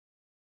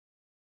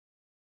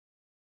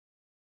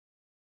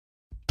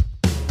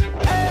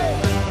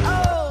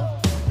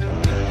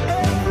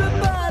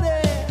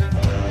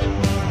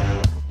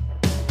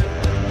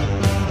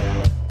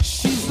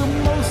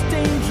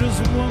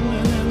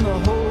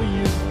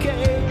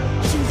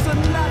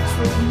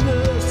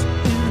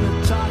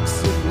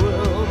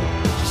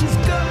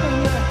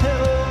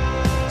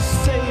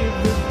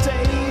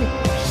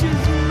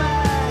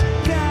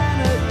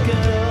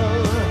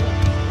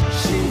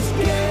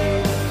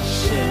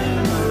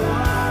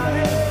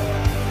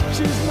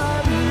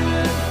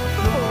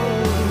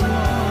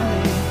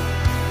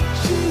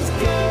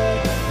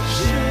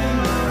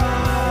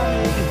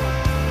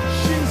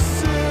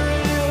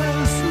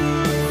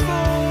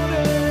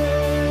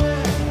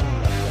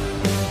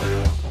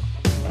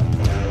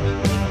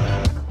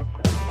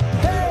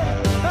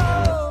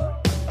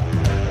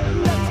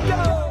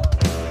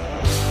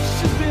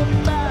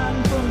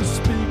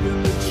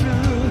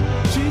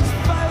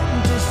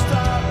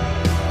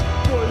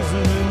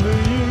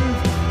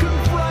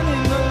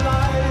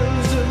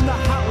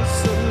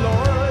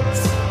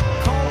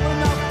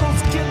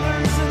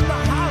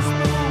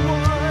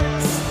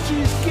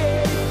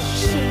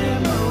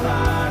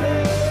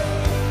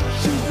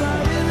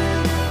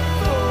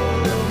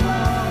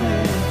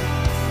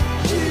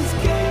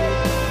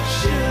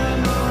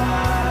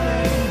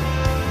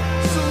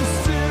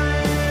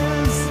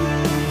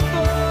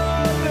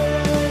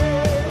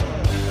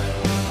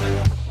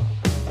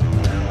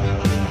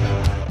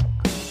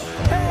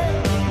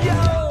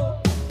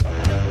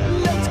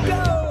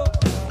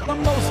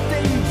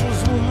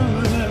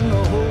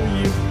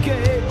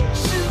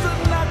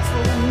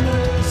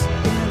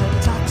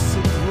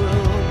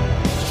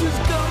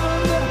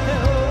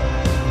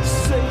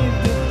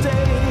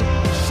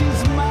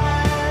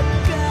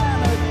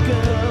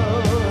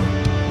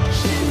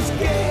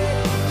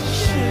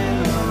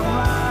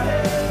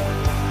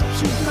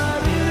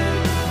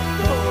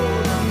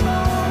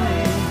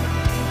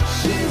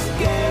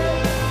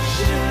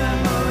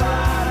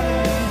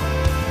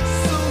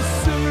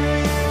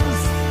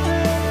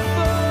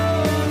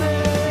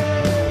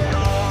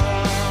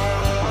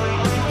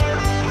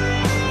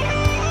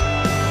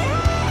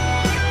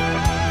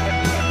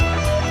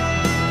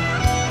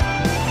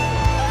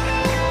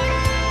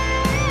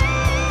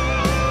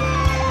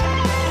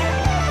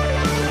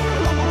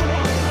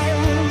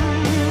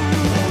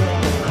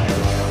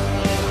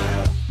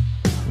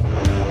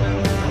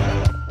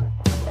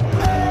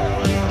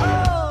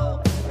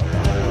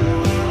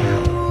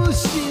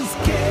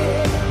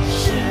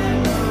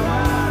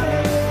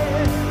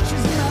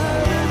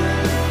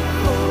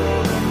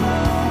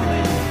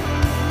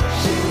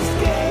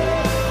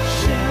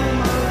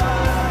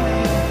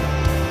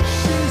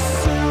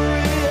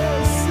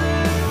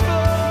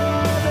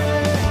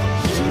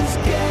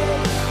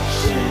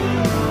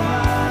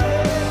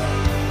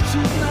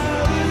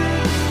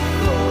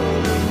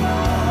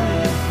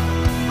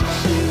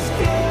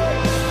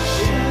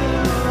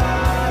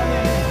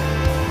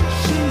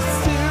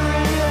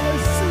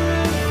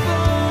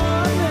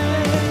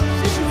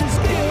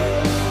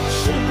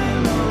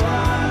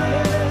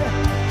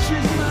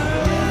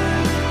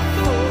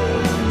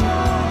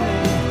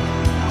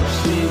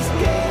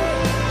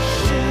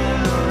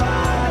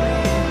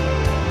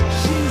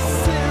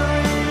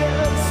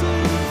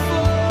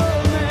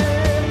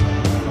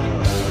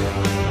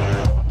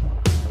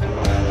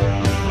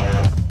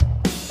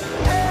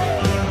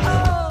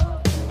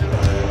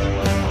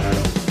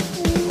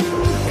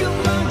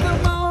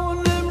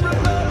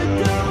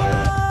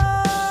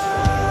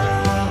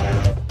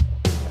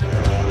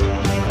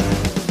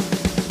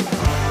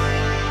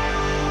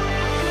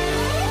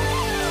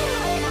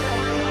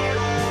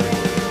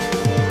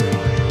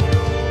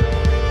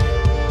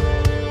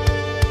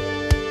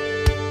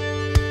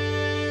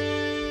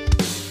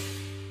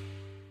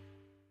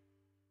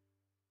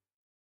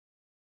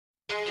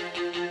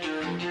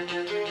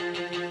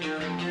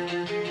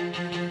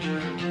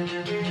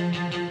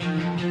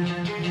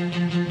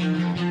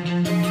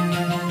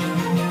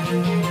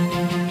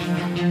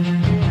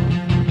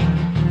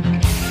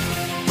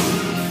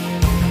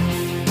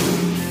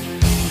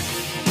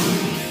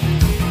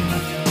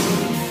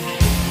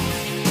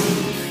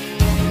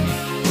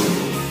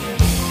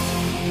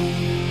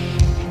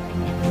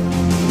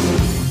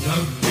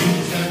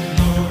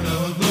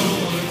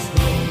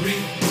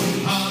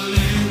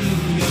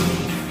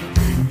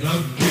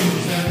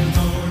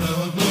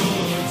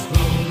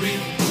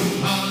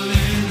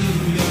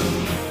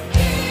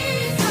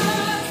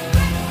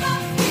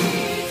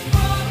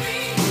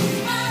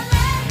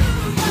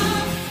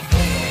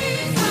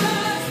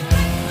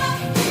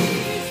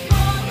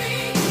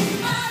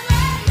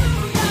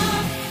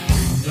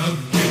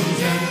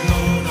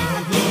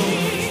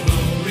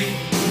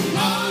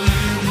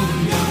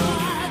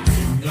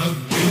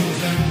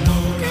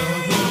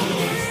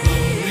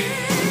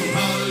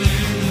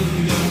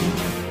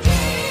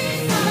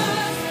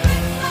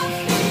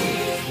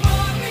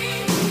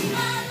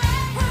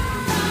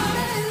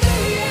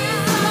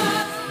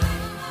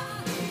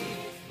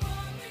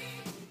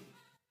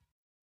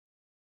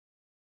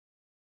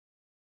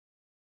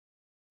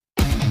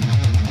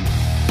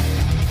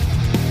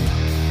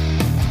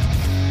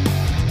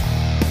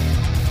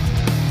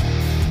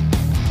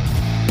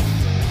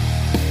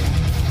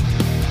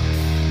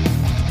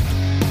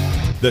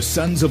The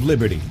Sons of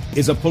Liberty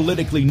is a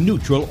politically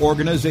neutral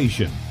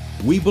organization.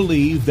 We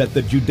believe that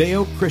the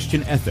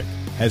Judeo-Christian ethic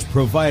has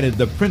provided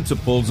the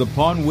principles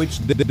upon which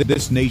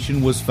this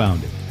nation was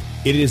founded.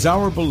 It is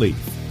our belief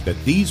that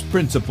these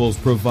principles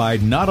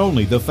provide not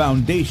only the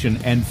foundation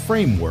and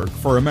framework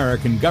for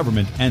American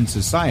government and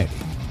society,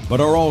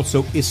 but are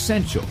also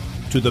essential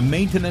to the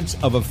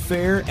maintenance of a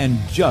fair and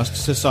just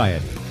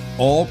society.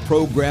 All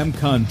program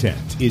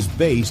content is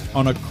based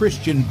on a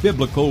Christian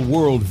biblical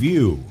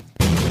worldview.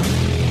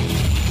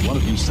 One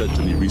of you said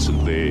to me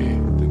recently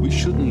that we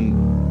shouldn't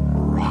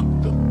rock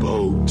the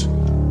boat.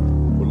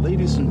 Well,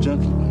 ladies and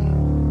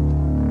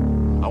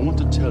gentlemen, I want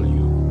to tell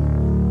you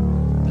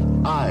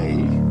that I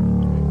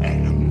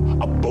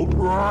am a boat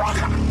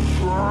rocker.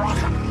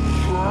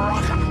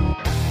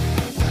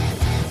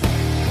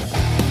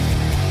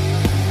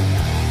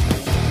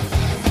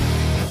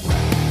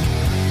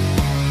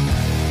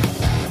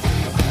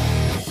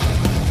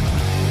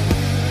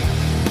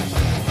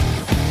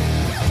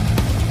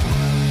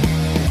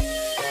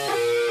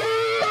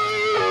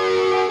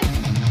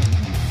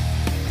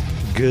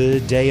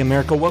 Good day,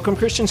 America. Welcome,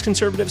 Christians,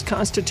 conservatives,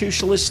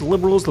 constitutionalists,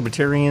 liberals,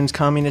 libertarians,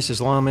 communists,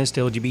 Islamists,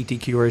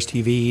 LGBTQRS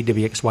TV,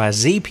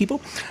 WXYZ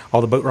people,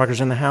 all the boat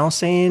rockers in the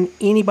house, and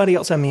anybody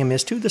else I may have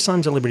missed to the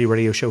Sons of Liberty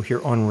radio show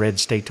here on Red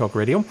State Talk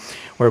Radio,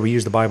 where we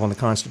use the Bible and the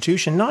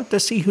Constitution not to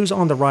see who's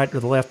on the right or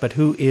the left, but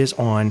who is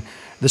on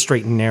the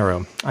straight and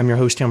narrow. I'm your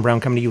host, Tim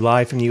Brown, coming to you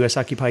live from the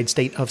U.S.-occupied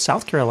state of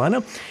South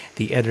Carolina,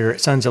 the editor at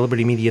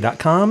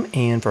sonsoflibertymedia.com,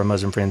 and for our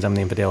Muslim friends, I'm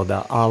the infidel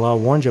that Allah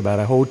warned you about.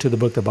 I hold to the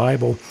book, the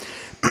Bible,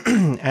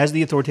 as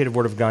the authoritative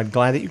Word of God.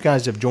 Glad that you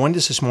guys have joined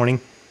us this morning.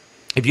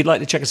 If you'd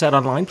like to check us out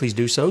online, please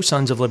do so,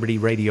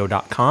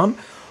 sonsoflibertyradio.com,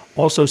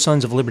 also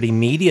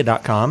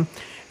sonsoflibertymedia.com. In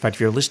fact,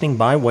 if you're listening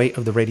by way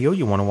of the radio,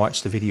 you want to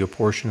watch the video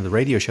portion of the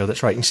radio show.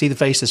 That's right, you can see the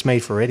face that's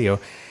made for radio.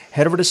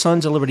 Head over to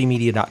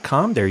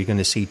sonsoflibertymedia.com. There you're going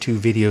to see two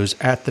videos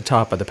at the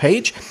top of the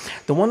page.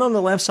 The one on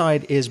the left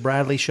side is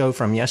Bradley's show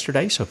from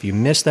yesterday, so if you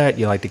missed that,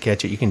 you'd like to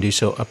catch it, you can do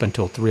so up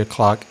until 3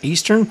 o'clock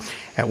Eastern,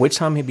 at which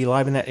time he'll be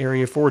live in that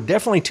area for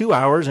definitely 2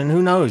 hours, and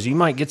who knows, you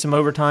might get some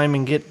overtime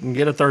and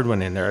get a third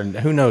one in there, and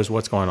who knows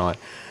what's going on.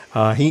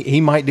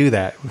 He might do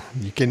that.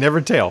 You can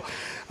never tell.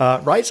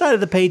 Right side of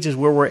the page is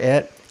where we're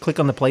at. Click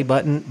on the play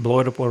button, blow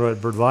it up with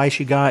whatever device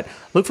you got.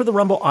 Look for the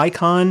Rumble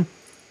icon.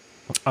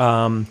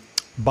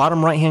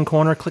 Bottom right-hand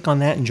corner, click on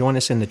that and join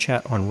us in the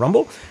chat on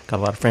Rumble. Got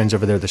a lot of friends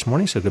over there this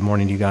morning, so good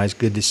morning to you guys.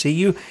 Good to see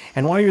you.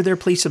 And while you're there,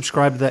 please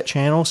subscribe to that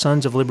channel,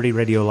 Sons of Liberty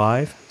Radio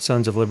Live,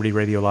 Sons of Liberty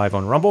Radio Live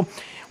on Rumble.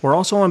 We're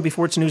also on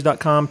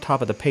beforeitsnews.com,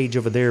 top of the page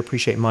over there.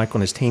 Appreciate Michael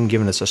and his team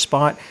giving us a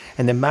spot.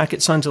 And then back at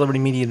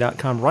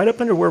sonsoflibertymedia.com, right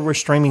up under where we're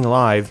streaming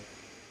live,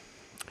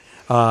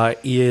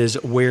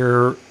 is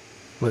where,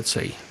 let's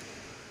see,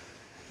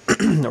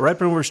 right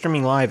when we're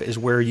streaming live is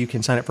where you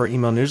can sign up for our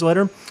email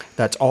newsletter.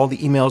 That's all the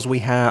emails we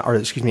have, or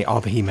excuse me,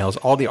 all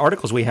the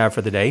articles we have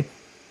for the day,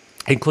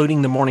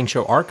 including the morning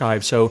show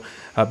archive. So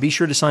be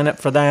sure to sign up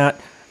for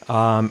that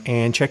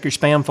and check your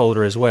spam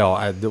folder as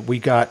well. We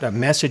got a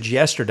message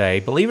yesterday.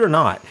 Believe it or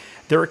not,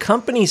 there are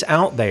companies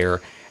out there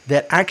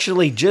that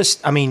actually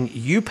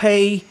you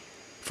pay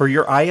for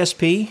your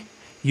ISP,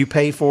 you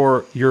pay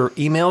for your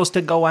emails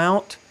to go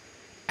out,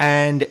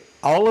 and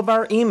all of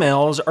our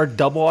emails are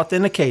double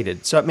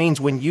authenticated. So it means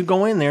when you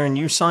go in there and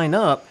you sign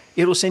up,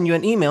 it'll send you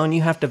an email and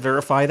you have to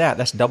verify that.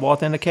 That's double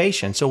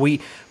authentication. So we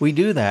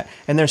do that.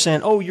 And they're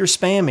saying, oh, you're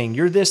spamming,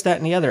 you're this, that,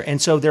 and the other.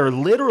 And so they're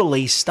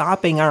literally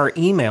stopping our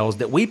emails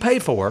that we pay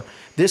for.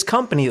 This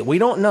company that we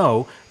don't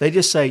know, they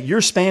just say,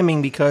 you're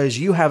spamming because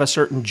you have a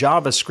certain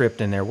JavaScript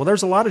in there. Well,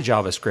 there's a lot of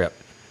JavaScript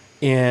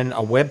in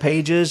web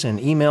pages and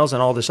emails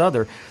and all this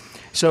other.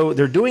 So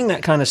they're doing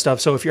that kind of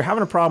stuff. So if you're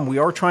having a problem, we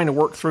are trying to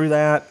work through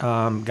that.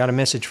 Got a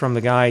message from the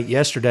guy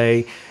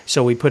yesterday,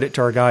 so we put it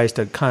to our guys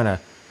to kind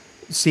of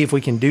see if we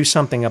can do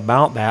something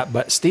about that.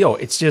 But still,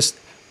 it's just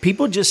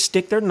people just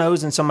stick their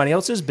nose in somebody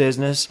else's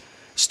business,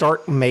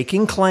 start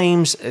making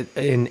claims,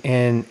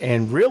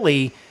 and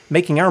really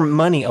making our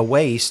money a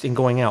waste and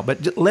going out.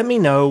 But let me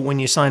know when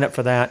you sign up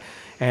for that,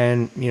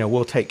 and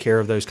we'll take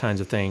care of those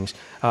kinds of things.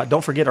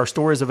 Don't forget, our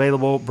store is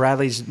available.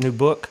 Bradley's new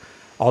book,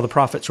 All the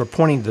Prophets Were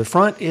Pointing to the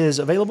Front, is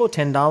available,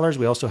 $10.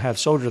 We also have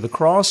Soldier of the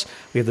Cross.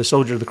 We have the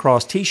Soldier of the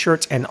Cross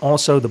t-shirts and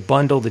also the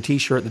bundle, the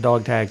t-shirt, the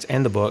dog tags,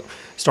 and the book,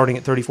 starting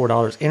at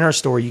 $34 in our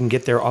store. You can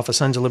get there off of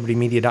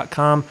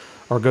sonsoflibertymedia.com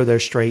or go there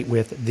straight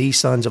with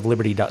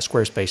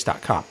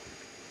thesonsofliberty.squarespace.com.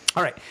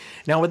 All right.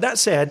 Now, with that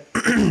said,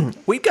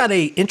 we've got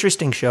an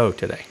interesting show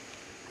today.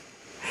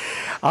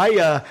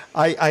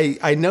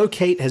 I know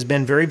Kate has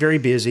been very, very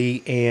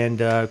busy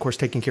and, of course,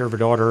 taking care of her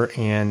daughter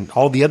and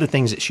all the other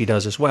things that she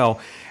does as well.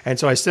 And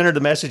so I sent her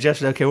the message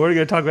yesterday, okay, what are we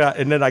going to talk about?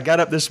 And then I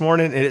got up this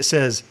morning and it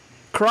says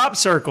crop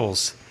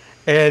circles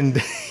and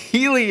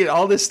Healy and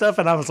all this stuff.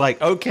 And I was like,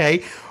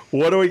 okay,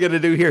 what are we going to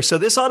do here? So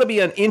this ought to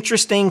be an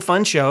interesting,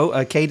 fun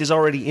show. Kate has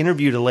already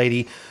interviewed a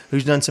lady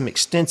who's done some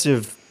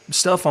extensive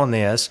stuff on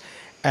this.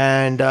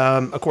 And,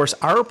 of course,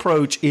 our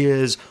approach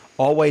is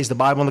always the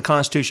Bible and the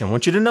Constitution. I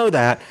want you to know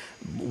that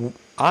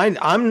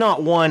I'm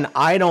not one.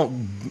 I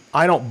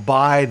don't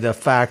buy the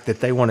fact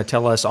that they want to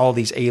tell us all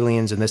these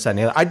aliens and this, that, and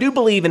the other. I do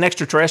believe in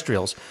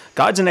extraterrestrials.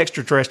 God's an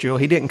extraterrestrial.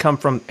 He didn't come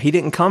from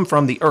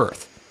the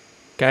earth.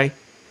 Okay?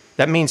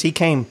 That means he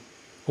came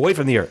away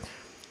from the earth.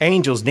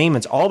 Angels,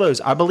 demons, all those,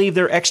 I believe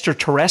they're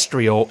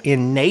extraterrestrial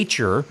in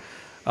nature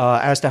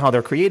as to how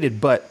they're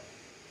created. But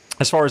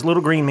as far as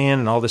little green men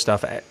and all this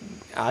stuff,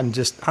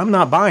 I'm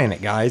not buying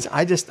it, guys.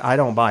 I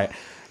don't buy it.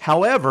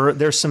 However,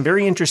 there's some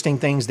very interesting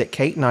things that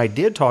Kate and I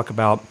did talk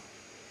about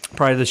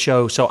prior to the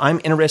show. So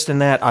I'm interested in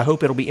that. I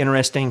hope it'll be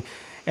interesting,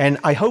 and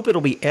I hope it'll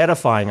be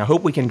edifying. I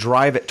hope we can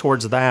drive it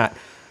towards that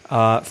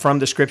from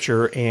the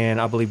scripture,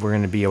 and I believe we're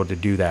going to be able to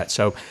do that.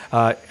 So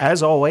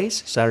as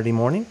always, Saturday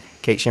morning,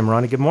 Kate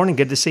Shemirani, good morning.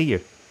 Good to see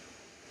you.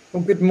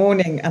 Well, good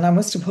morning, and I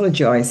must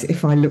apologize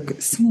if I look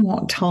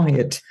somewhat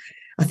tired.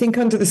 I think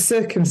under the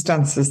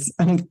circumstances,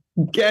 I'm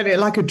getting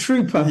like a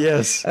trooper.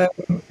 Yes.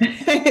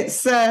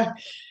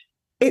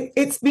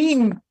 It's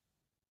been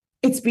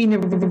a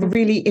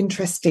really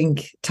interesting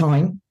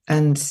time,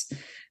 and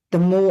the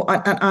more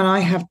I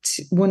have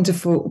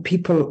wonderful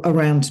people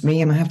around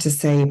me, and I have to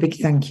say a big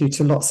thank you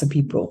to lots of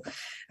people.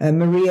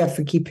 Maria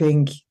for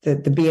keeping the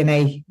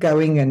BNA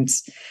going, and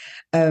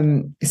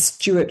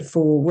Stuart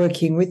for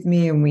working with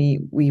me, and we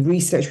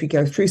research, we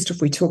go through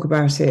stuff, we talk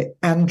about it.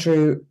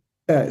 Andrew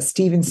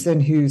Stevenson,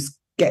 who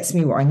gets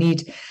me what I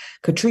need.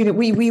 Katrina,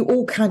 we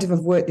all kind of have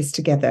worked this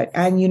together,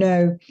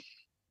 and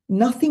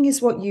nothing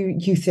is what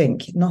you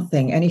think,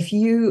 nothing. And if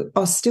you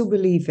are still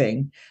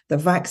believing that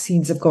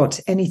vaccines have got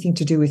anything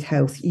to do with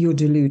health, you're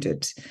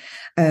deluded.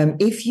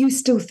 If you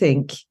still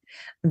think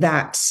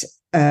that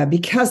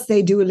because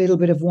they do a little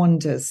bit of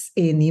wonders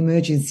in the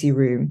emergency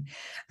room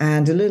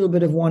and a little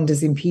bit of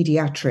wonders in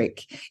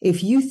pediatric,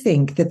 if you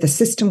think that the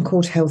system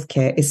called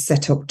healthcare is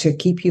set up to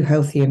keep you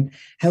healthy and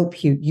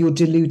help you, you're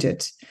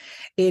deluded.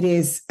 It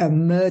is a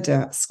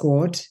murder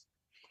squad.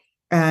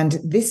 And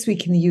this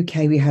week in the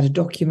UK, we had a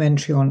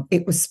documentary on,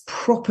 it was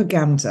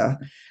propaganda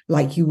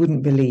like you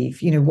wouldn't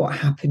believe, what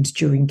happened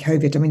during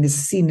COVID. I mean, there's a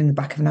scene in the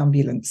back of an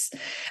ambulance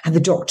and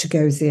the doctor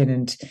goes in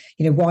and,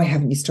 why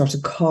haven't you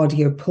started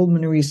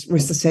cardiopulmonary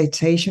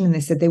resuscitation? And they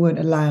said they weren't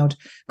allowed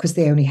because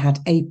they only had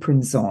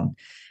aprons on.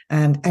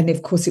 And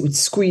of course, it would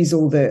squeeze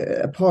all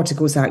the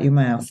particles out your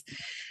mouth.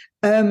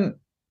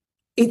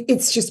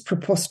 It's just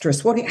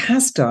preposterous. What it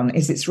has done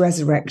is it's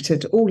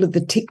resurrected all of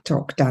the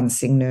TikTok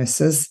dancing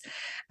nurses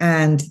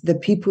and the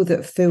people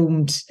that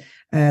filmed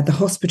the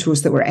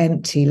hospitals that were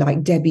empty,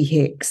 like Debbie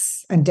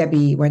Hicks. And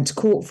Debbie went to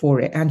court for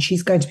it. And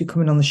she's going to be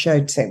coming on the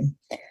show, Tim.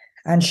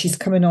 And she's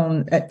coming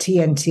on at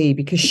TNT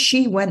because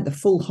she went the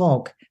full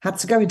hog, had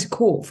to go into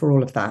court for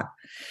all of that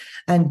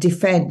and be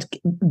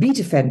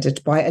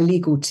defended by a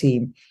legal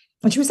team.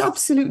 And she was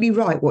absolutely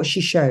right what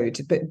she showed.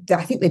 But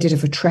I think they did her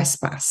for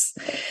trespass.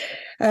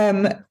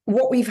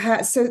 What we've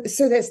had, so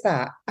there's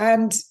that.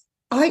 And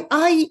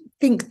I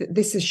think that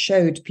this has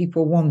showed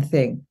people one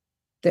thing,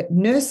 that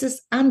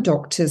nurses and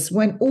doctors,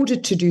 when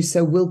ordered to do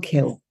so, will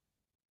kill.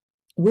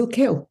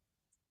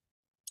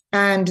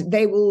 And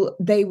they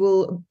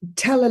will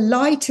tell a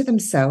lie to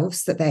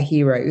themselves that they're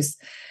heroes.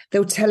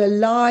 They'll tell a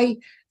lie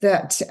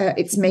that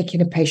it's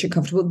making a patient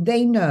comfortable.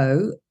 They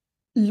know,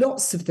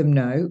 lots of them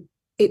know,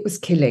 it was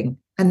killing.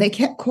 And they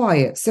kept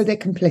quiet, so they're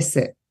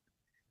complicit.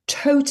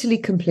 Totally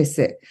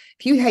complicit.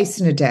 If you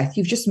hasten a death,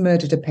 you've just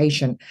murdered a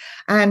patient.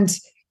 And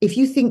if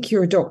you think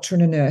you're a doctor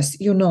and a nurse,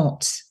 you're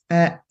not.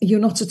 You're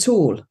not at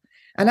all.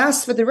 And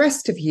as for the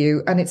rest of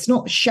you, and it's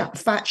not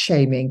fat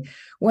shaming,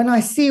 when I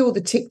see all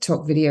the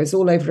TikTok videos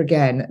all over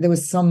again, there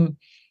was some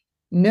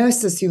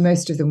nurses who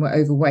most of them were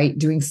overweight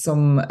doing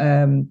some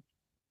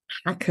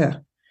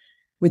hacker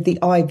with the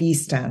IV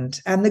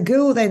stand. And the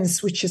girl then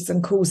switches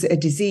and calls it a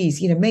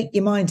disease. Make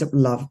your mind up,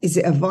 love. Is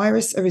it a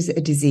virus or is it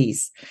a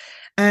disease?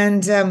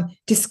 And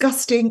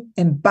disgusting,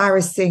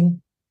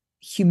 embarrassing,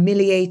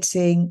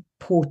 humiliating,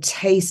 poor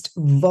taste,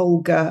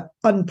 vulgar,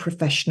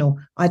 unprofessional.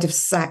 I'd have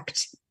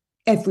sacked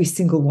every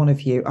single one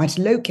of you. I'd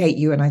locate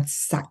you and I'd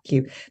sack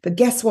you. But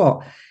guess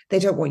what? They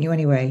don't want you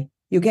anyway.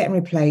 You're getting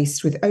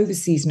replaced with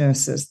overseas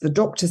nurses. The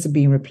doctors are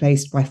being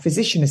replaced by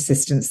physician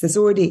assistants. There's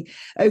already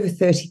over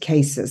 30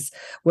 cases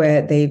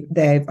where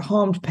they've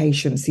harmed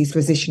patients, these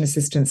physician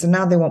assistants, and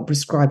now they want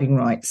prescribing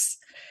rights.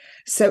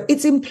 So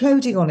it's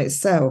imploding on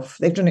itself.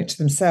 They've done it to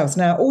themselves.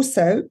 Now,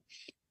 also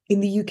in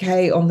the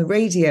UK on the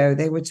radio,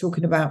 they were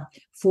talking about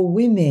for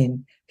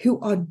women who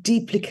are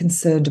deeply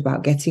concerned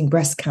about getting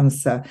breast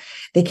cancer,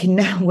 they can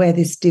now wear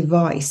this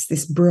device,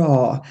 this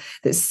bra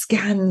that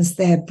scans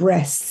their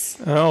breasts.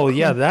 Oh,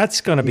 yeah,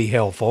 that's going to be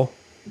helpful.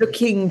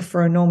 Looking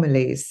for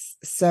anomalies.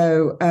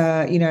 So,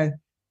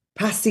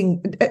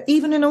 passing,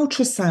 even an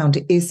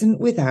ultrasound isn't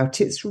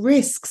without its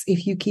risks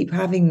if you keep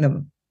having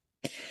them.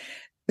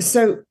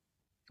 So,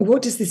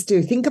 what does this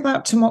do? Think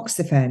about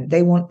tamoxifen.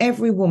 They want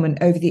every woman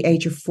over the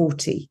age of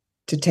 40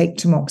 to take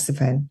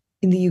tamoxifen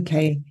in the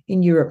UK,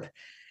 in Europe,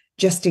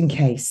 just in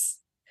case.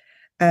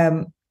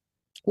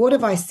 What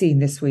have I seen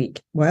this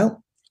week?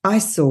 Well, I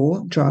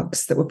saw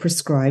drugs that were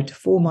prescribed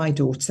for my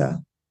daughter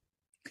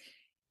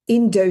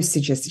in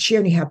dosages. She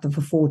only had them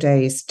for 4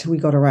 days till we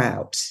got her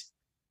out.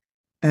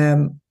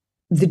 The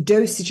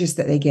dosages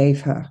that they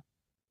gave her,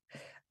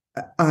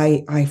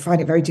 I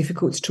find it very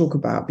difficult to talk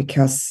about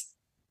because,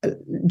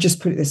 just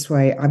put it this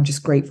way, I'm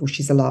just grateful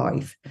she's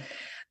alive.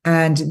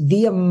 And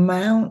the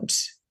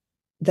amount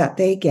that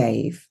they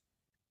gave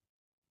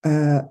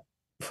for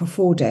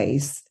 4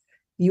 days,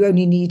 you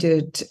only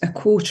needed a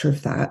quarter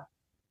of that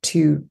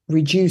to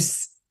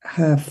reduce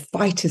her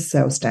fighter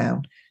cells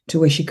down to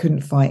where she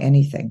couldn't fight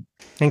anything.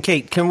 And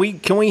Kate, can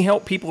we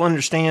help people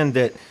understand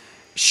that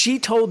she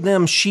told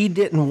them she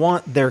didn't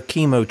want their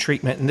chemo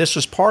treatment, and this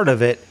was part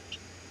of it.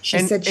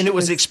 It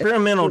was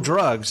experimental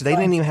drugs. They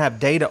didn't even have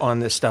data on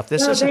this stuff.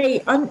 This is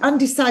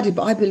undecided,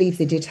 but I believe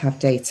they did have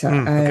data.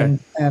 Okay.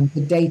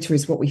 The data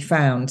is what we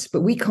found,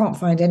 but we can't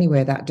find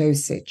anywhere that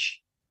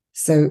dosage.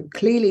 So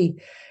clearly,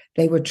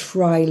 they were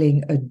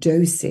trialing a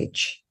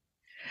dosage.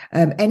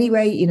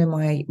 Anyway, you know,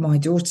 my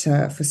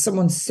daughter, for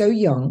someone so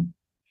young,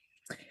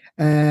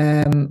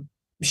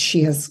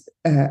 she has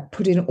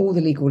put in all the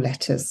legal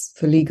letters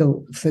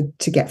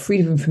to get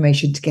freedom of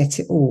information, to get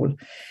it all.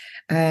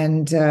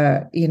 And,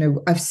 you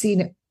know, I've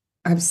seen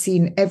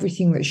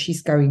everything that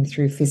she's going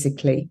through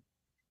physically.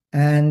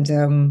 And,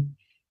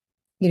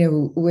 you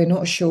know, we're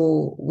not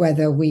sure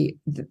whether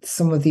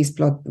one of these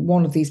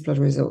blood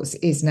results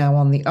is now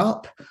on the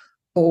up,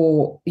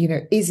 or, you know,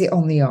 is it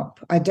on the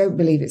up? I don't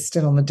believe it's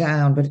still on the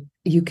down, but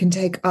you can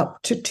take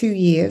up to 2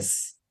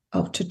 years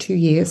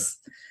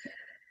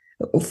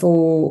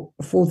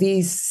for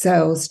these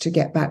cells to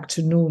get back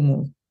to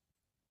normal.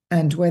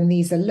 And when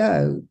these are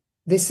low,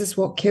 this is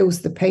what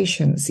kills the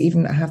patients,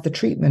 even that have the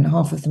treatment.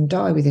 Half of them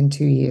die within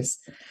 2 years.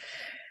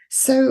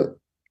 So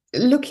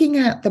looking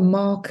at the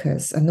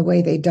markers and the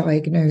way they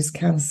diagnose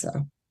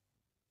cancer,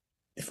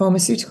 the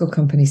pharmaceutical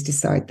companies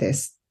decide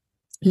this.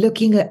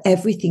 Looking at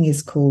everything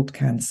is called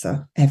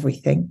cancer,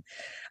 everything.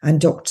 And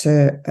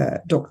Dr.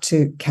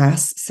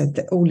 Cass said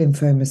that all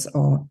lymphomas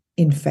are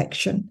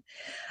infection.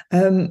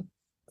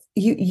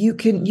 You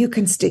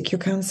can stick your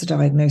cancer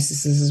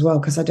diagnoses as well,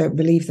 because I don't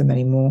believe them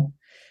anymore.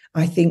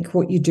 I think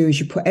what you do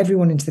is you put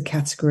everyone into the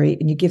category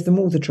and you give them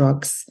all the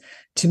drugs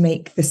to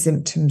make the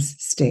symptoms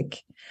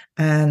stick.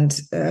 And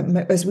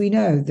as we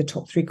know, the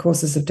top 3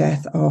 causes of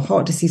death are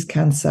heart disease,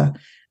 cancer,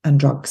 and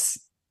drugs.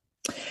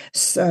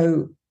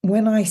 So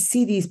when I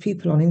see these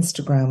people on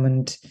Instagram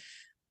and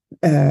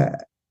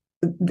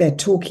they're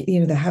talking, you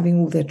know, they're having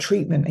all their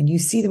treatment, and you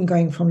see them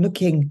going from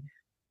looking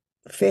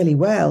fairly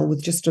well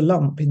with just a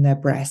lump in their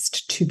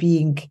breast to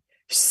being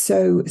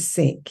so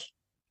sick,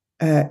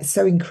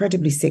 so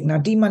incredibly sick. Now,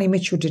 Dee Money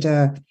Mitchell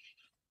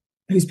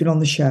who's been on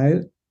the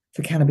show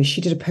for cannabis,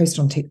 she did a post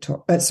on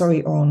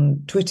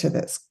on Twitter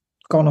that's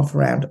gone off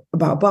around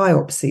about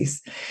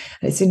biopsies.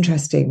 And it's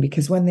interesting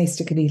because when they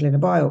stick a needle in a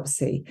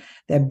biopsy,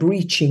 they're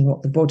breaching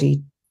what the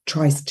body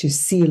tries to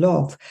seal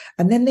off.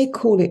 And then they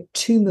call it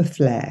tumor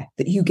flare,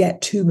 that you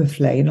get tumor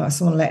flare, you know, like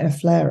someone letting a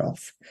flare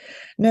off.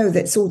 No,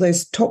 that's all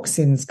those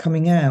toxins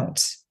coming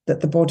out that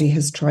the body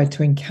has tried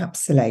to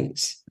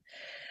encapsulate.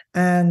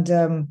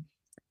 And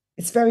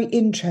it's very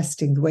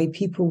interesting the way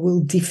people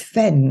will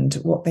defend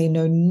what they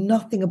know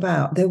nothing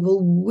about. They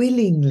will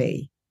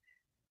willingly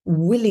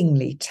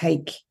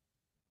take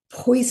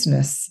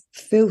poisonous,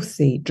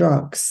 filthy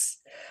drugs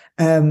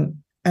and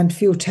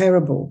feel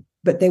terrible,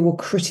 but they will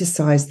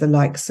criticize the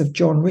likes of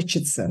John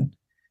Richardson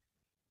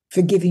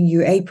for giving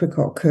you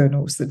apricot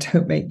kernels that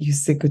don't make you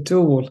sick at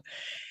all.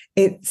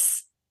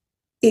 It's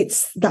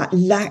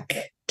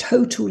that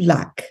total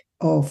lack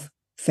of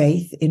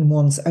faith in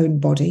one's own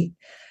body,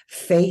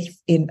 faith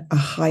in a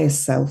higher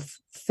self,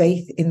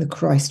 faith in the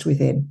Christ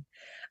within,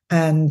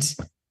 and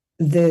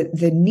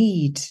the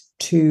need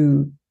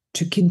to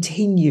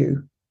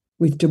continue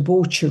with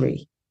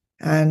debauchery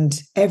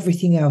and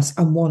everything else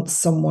and want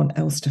someone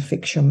else to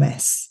fix your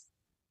mess.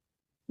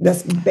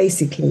 That's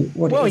basically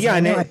what it is. Well, yeah,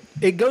 and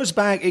it goes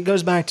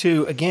back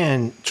to,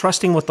 again,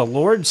 trusting what the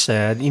Lord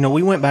said. You know,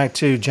 we went back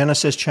to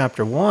Genesis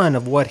chapter 1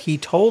 of what he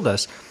told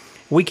us.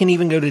 We can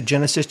even go to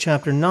Genesis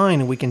chapter 9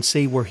 and we can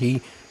see where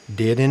he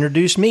did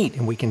introduce meat,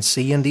 and we can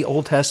see in the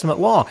Old Testament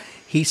law,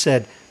 he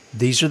said,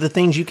 these are the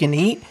things you can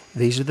eat,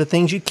 these are the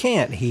things you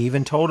can't. He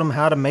even told them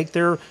how to make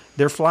their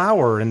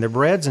flour and their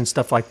breads and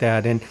stuff like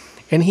that. And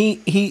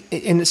he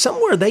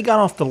somewhere they got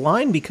off the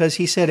line because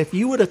he said, if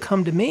you would have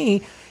come to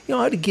me, you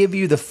know, I would give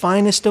you the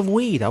finest of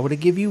wheat. I would have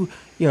give you,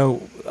 you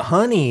know,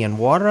 honey and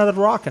water out of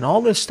the rock and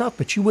all this stuff,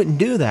 but you wouldn't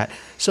do that.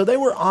 So they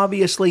were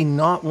obviously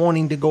not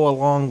wanting to go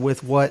along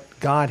with what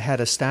God had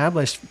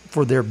established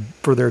for their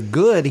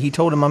good. He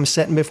told them, I'm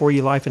setting before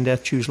you life and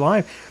death, choose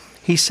life.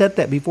 He set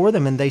that before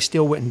them, and they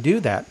still wouldn't do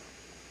that.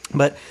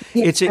 But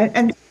yeah,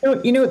 and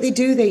you know what they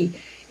do?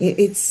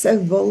 It's so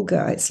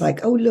vulgar. It's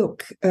like, oh,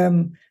 look,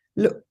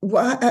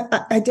 well,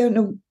 I don't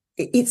know.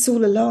 It's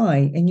all a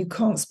lie, and you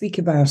can't speak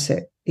about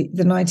it.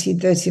 The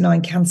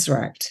 1939 Cancer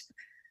Act.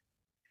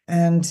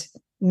 And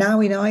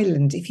now in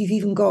Ireland, if you've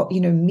even got, you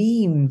know,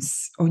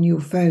 memes on your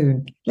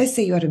phone, let's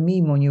say you had a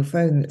meme on your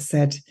phone that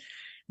said,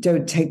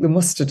 don't take the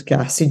mustard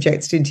gas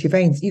injected into your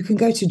veins, you can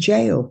go to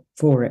jail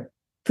for it.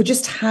 for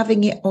just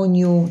having it on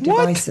your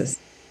devices.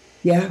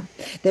 Yeah,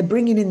 they're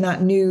bringing in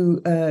that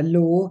new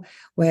law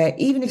where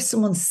even if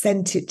someone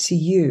sent it to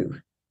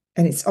you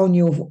and it's on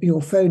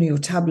your phone or your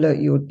tablet,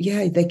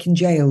 they can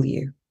jail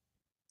you.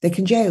 They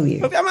can jail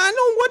you. I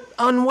know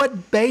on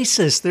what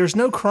basis? There's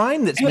no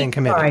crime that's been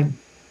committed. Crime.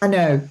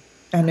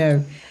 I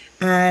know.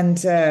 And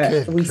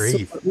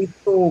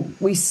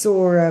we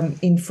saw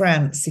in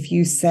France, if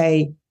you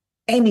say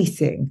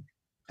anything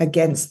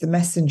against the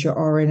messenger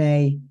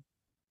RNA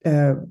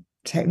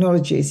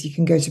technologies, you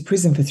can go to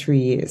prison for 3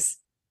 years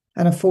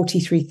and a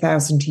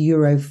 43,000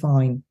 euro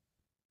fine.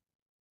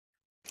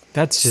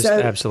 That's just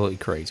absolutely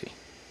crazy,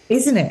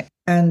 isn't it?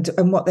 And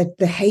what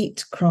the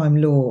hate crime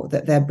law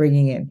that they're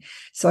bringing in.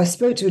 So I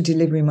spoke to a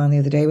delivery man the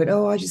other day. Went,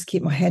 I just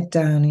keep my head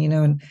down,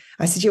 and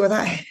I said,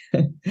 that,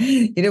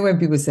 when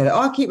people said,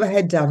 I'll keep my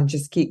head down and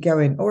just keep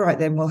going. All right,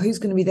 then. Well, who's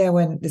going to be there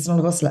when there's none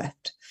of us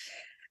left?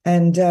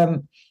 And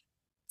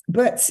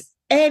but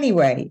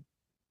anyway,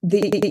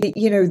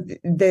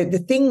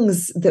 the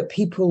things that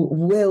people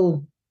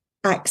will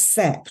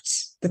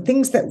accept, the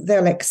things that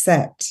they'll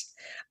accept,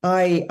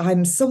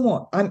 I'm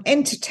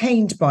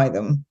entertained by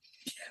them.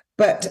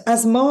 But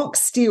as Mark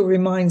Steele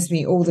reminds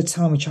me all the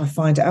time, which I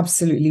find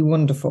absolutely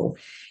wonderful,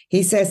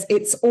 he says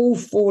it's all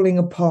falling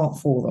apart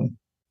for them.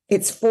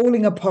 It's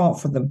falling apart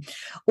for them.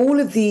 All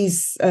of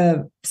these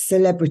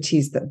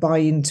celebrities that buy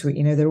into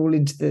it, they're all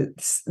into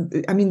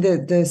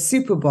the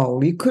Super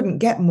Bowl. You couldn't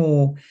get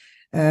more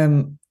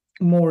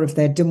of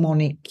their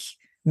demonic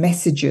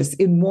messages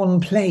in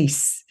one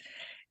place.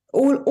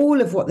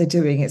 All of what they're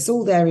doing, it's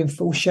all there in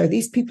full show.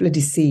 These people are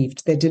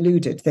deceived. They're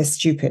deluded. They're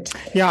stupid.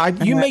 Yeah,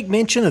 you make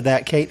mention of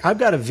that, Kate. I've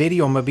got a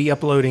video I'm going to be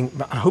uploading.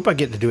 I hope I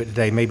get to do it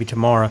today, maybe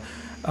tomorrow.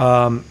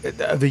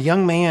 The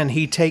young man,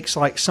 he takes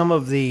like some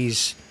of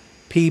these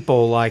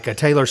people, like a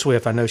Taylor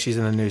Swift. I know she's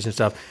in the news and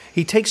stuff.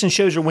 He takes and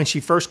shows her when she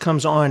first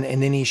comes on,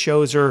 and then he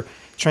shows her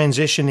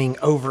transitioning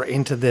over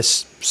into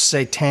this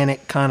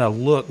satanic kind of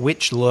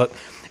witch look.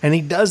 And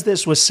he does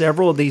this with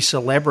several of these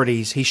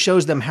celebrities. He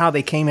shows them how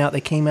they came out. They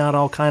came out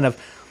all kind of,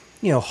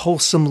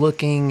 wholesome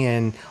looking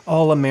and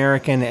all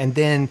American. And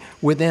then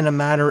within a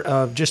matter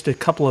of just a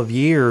couple of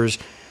years,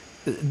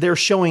 they're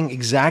showing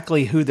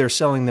exactly who they're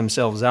selling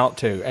themselves out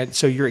to. And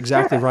so you're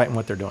exactly right in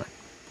what they're doing.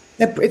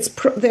 It's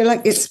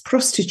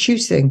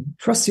prostituting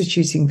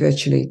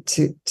virtually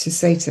to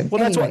Satan.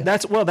 Well, anyway.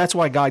 That's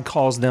why God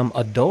calls them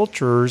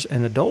adulterers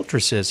and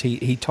adulteresses.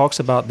 He talks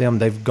about them.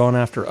 They've gone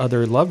after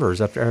other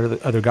lovers, after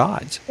other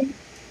gods.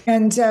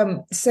 And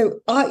so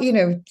I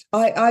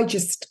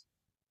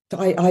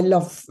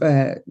love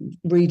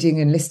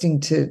reading and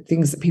listening to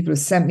things that people have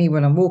sent me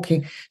when I'm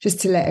walking. Just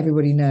to let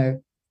everybody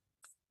know,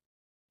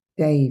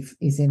 Dave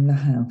is in the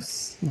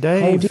house.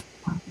 Dave,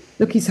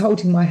 he's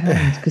holding my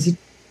hand because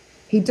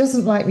he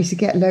doesn't like me to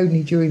get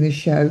lonely during the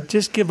show.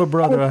 Just give a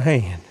brother a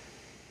hand.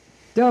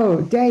 Oh,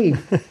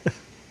 Dave.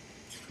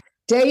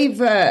 Dave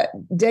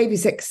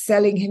is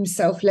excelling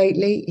himself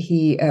lately.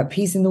 He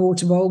pees in the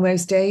water bowl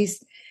most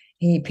days.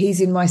 He pees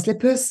in my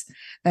slippers.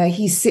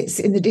 He sits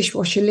in the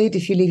dishwasher lid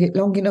if you leave it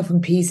long enough,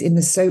 and pees in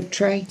the soap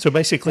tray. So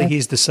basically,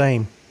 he's the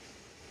same.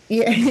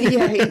 Yeah.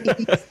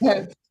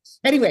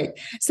 Anyway,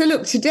 so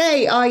look,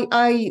 today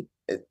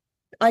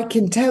I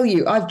can tell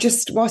you,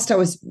 whilst I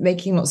was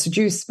making lots of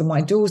juice for my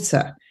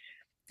daughter,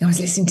 I was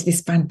listening to this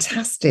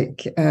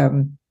fantastic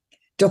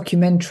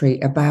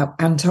documentary about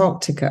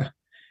Antarctica.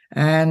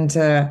 And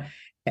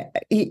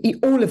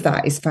all of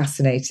that is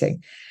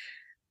fascinating.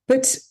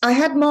 But I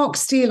had Mark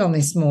Steele on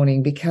this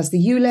morning because the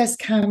ULEZ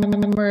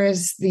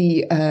cameras,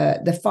 the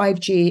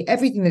 5G,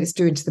 everything that it's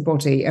doing to the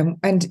body,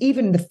 and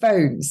even the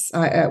phones,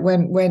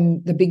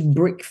 when the big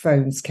brick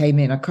phones came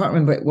in, I can't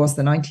remember, it was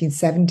the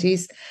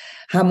 1970s,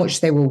 how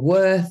much they were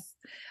worth,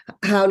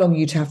 how long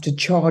you'd have to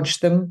charge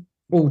them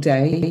all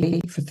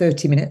day for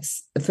 30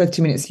 minutes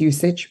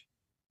usage.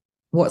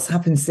 What's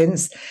happened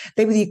since?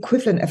 They were the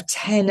equivalent of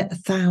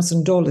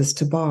 $10,000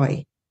 to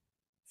buy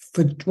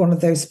for one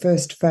of those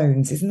first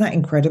phones. Isn't that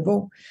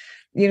incredible?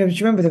 Do you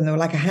remember them? They were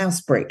like a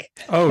house brick.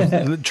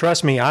 Oh,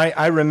 trust me.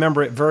 I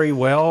remember it very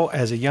well.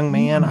 As a young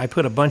man, I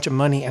put a bunch of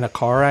money in a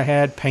car I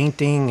had,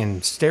 painting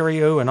and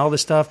stereo and all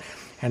this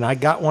stuff. And I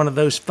got one of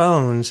those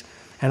phones.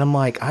 And I'm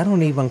like, I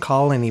don't even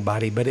call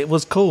anybody, but it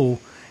was cool.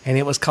 And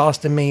it was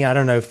costing me, I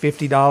don't know,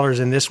 $50.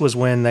 And this was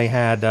when they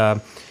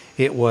had,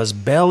 it was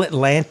Bell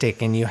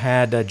Atlantic. And you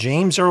had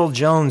James Earl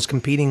Jones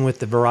competing with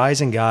the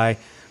Verizon guy.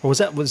 Or was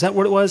that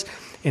what it was?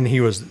 And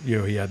he was,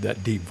 he had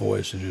that deep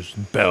voice. It was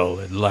Bell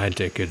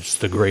Atlantic. It's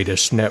the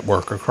greatest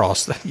network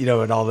across the,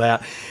 and all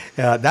that.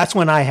 That's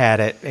when I had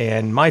it.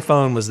 And my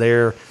phone was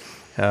there.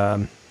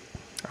 I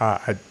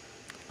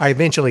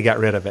eventually got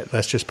rid of it.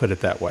 Let's just put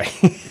it that way.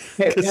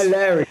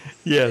 Hilarious.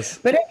 Yes.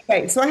 But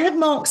anyway, so I had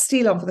Mark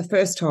Steele on for the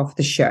first half of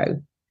the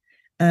show,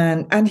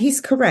 and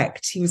he's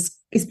correct. He's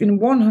been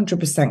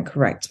 100%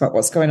 correct about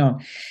what's going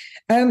on.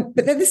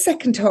 But then the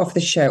second half of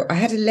the show, I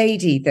had a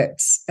lady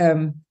that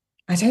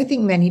I don't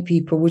think many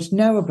people would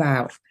know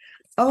about.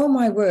 Oh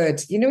my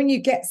word! When you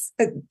get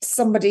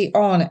somebody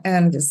on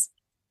and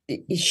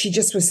she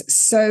just was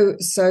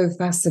so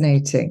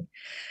fascinating.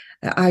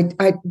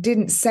 I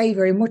didn't say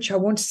very much.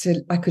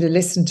 I could have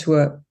listened to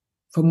her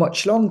for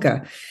much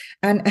longer.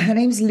 And her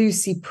name's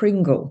Lucy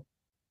Pringle,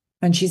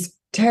 and she's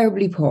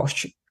terribly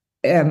posh,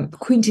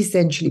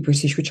 quintessentially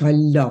British, which I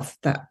love,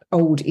 that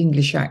old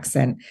English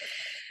accent.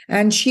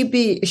 And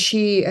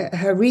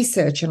her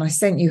research, and I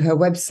sent you her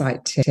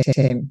website,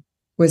 Tim,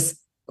 was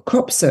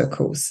crop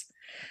circles.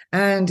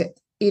 And,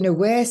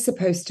 we're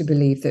supposed to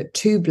believe that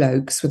two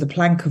blokes with a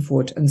plank of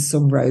wood and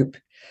some rope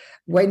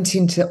went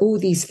into all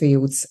these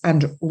fields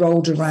and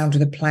rolled around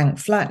with a plank,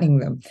 flattening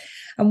them.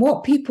 And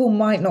what people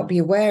might not be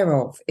aware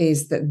of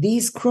is that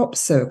these crop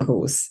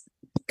circles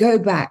go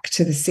back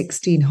to the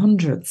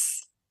 1600s.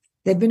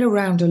 They've been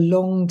around a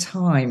long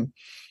time.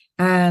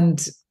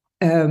 And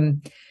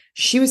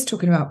she was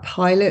talking about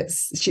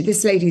pilots.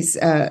 This lady's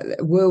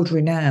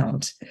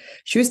world-renowned.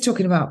 She was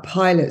talking about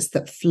pilots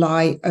that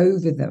fly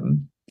over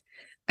them,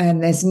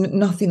 and there's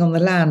nothing on the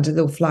land, and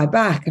they'll fly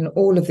back. And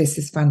all of this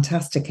is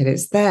fantastic, and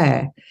it's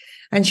there.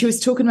 And she was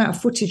talking about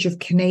footage of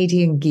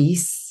Canadian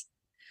geese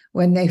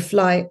when they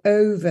fly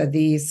over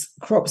these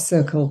crop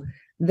circle,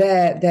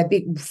 their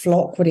big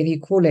flock, whatever you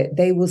call it,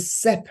 they will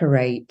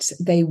separate.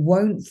 They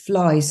won't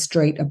fly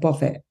straight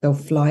above it. They'll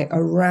fly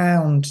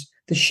around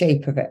the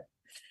shape of it,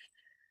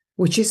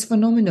 which is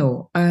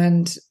phenomenal.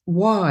 And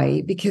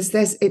why? Because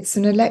it's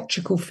an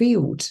electrical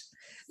field.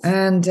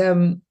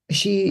 And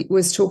she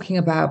was talking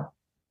about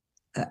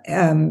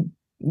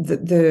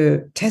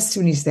the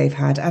testimonies they've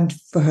had, and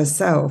for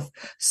herself,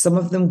 some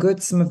of them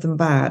good, some of them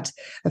bad,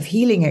 of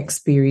healing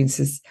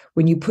experiences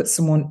when you put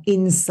someone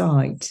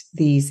inside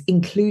these,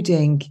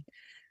 including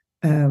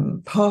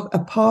a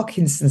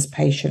Parkinson's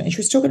patient. And she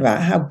was talking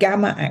about how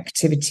gamma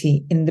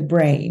activity in the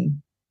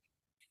brain,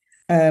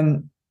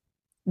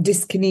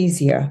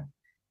 dyskinesia,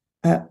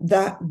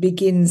 that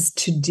begins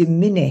to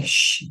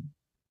diminish,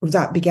 or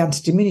that began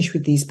to diminish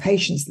with these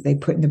patients that they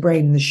put in the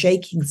brain, and the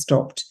shaking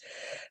stopped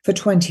for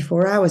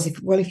 24 hours.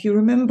 If you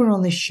remember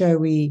on this show,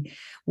 we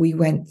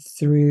went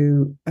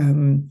through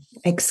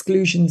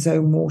exclusion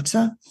zone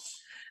water,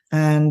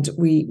 and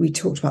we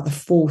talked about the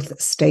fourth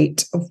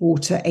state of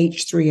water,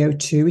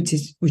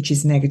 H3O2, which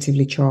is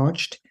negatively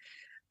charged.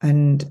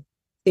 And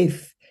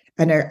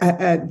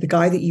the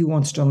guy that you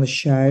wanted on the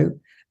show,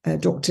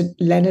 Dr.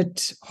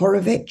 Leonard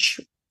Horowitz,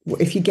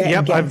 if you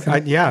get,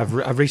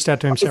 I've reached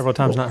out to him several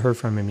times, not heard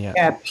from him yet.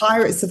 Yeah,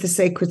 Pirates of the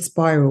Sacred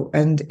Spiral,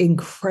 and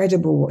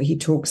incredible what he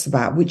talks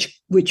about, which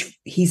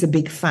he's a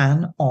big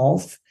fan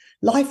of.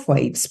 Life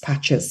Waves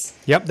patches.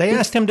 Yep, they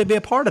asked him to be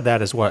a part of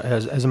that as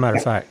a matter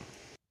of fact.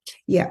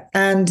 Yeah,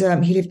 and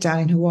he lived down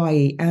in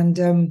Hawaii,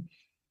 and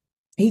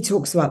he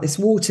talks about this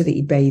water that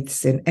he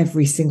bathes in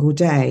every single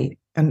day,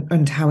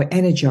 and how it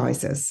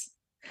energizes.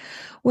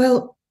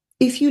 Well,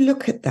 if you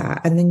look at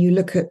that, and then you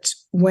look at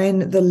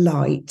when the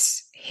light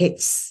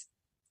hits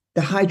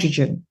the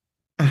hydrogen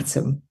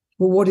atom.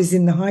 Well, what is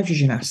in the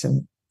hydrogen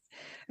atom?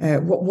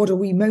 What are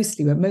we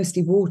mostly? We're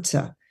mostly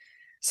water.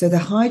 So the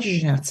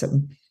hydrogen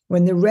atom,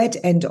 when the red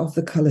end of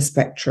the color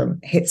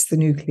spectrum hits the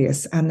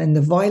nucleus, and then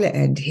the violet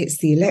end hits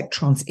the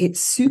electrons, it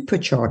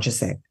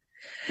supercharges it.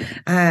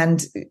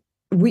 And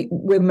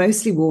we're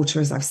mostly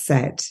water, as I've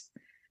said.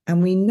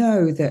 And we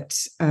know that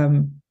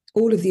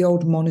all of the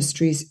old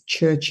monasteries,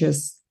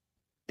 churches,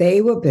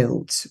 they were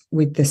built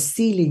with the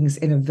ceilings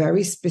in a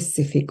very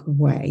specific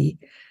way,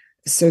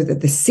 so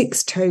that the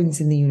 6 tones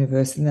in the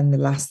universe, and then the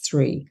last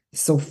 3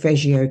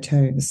 solfeggio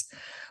tones,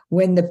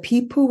 when the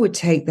people would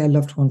take their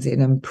loved ones in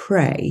and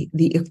pray,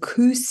 the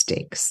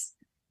acoustics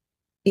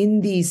in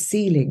these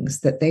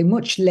ceilings that they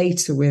much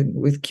later,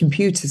 with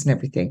computers and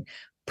everything,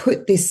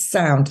 put this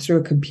sound through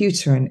a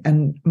computer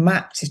and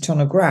mapped it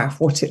on a graph,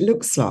 what it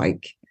looks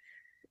like.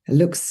 It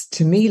looks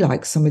to me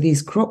like some of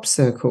these crop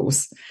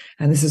circles.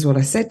 And this is what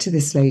I said to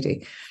this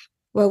lady.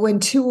 Well, when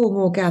 2 or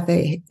more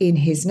gather in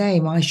his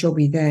name, I shall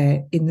be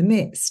there in the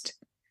midst.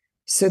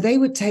 So they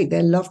would take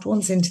their loved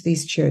ones into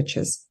these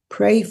churches,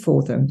 pray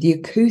for them, the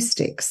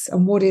acoustics.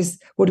 And what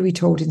are we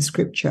told in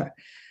scripture?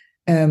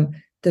 The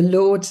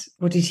Lord,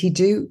 what did he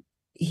do?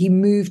 He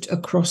moved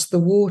across the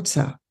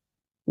water.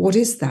 What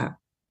is that?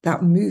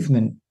 That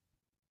movement.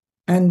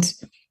 And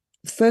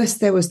first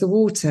there was the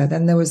water,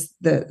 then there was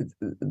the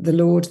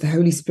Lord, the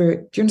Holy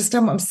Spirit. Do you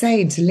understand what I'm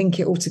saying, to link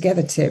it all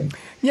together, Tim?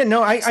 Yeah,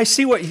 no, I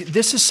see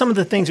this is some of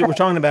the things that we're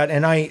talking about.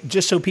 And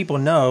just so people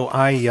know,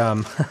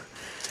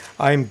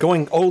 I'm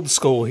going old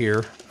school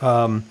here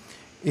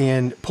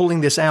and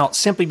pulling this out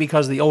simply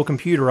because of the old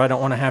computer. I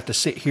don't want to have to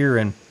sit here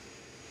and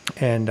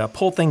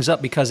pull things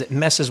up, because it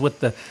messes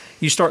with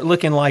you start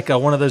looking like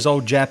one of those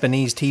old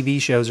Japanese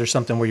TV shows or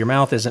something where your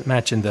mouth isn't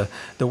matching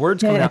the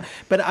words coming out.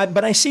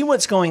 But I see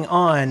what's going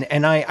on,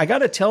 and I got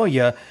to tell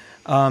you,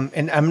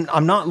 and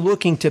I'm not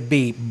looking to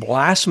be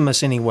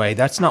blasphemous anyway.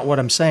 That's not what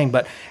I'm saying.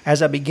 But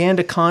as I began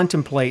to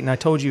contemplate, and I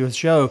told you with the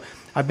show,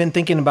 I've been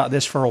thinking about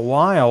this for a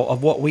while,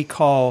 of what we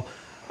call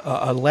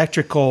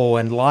electrical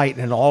and light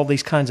and all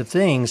these kinds of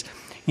things.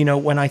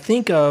 When I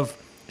think of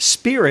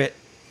spirit,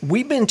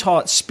 we've been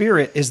taught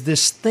spirit is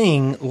this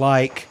thing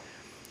like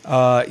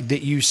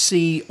that you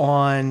see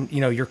on,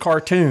 your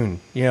cartoon,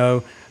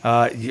 your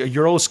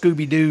old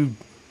Scooby-Doo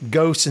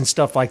ghosts and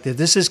stuff like that.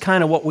 This is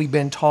kind of what we've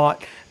been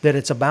taught that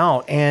it's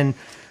about. And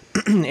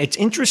it's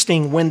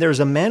interesting when there's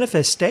a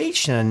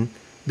manifestation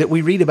that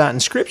we read about in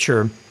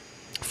Scripture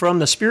from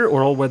the spirit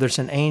world, whether it's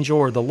an angel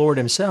or the Lord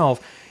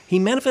himself, he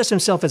manifests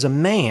himself as a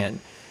man.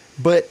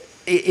 But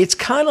it's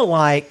kind of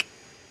like,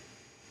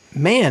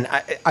 man,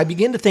 I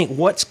begin to think,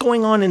 what's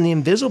going on in the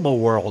invisible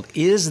world?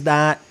 Is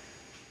that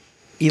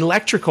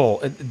electrical,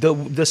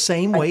 the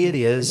same way it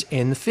is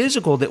in the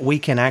physical, that we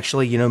can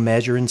actually,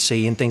 measure and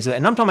see and things like that?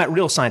 And I'm talking about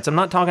real science. I'm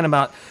not talking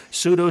about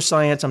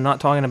pseudoscience. I'm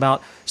not talking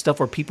about stuff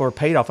where people are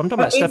paid off. I'm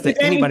talking about stuff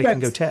that anybody can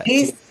go test.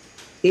 This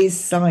is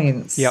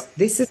science. Yep.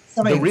 This is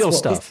science. The real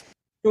stuff.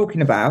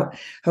 Talking about.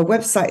 Her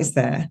website is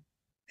there.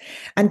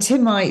 And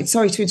Tim,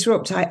 sorry to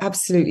interrupt, I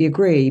absolutely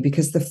agree,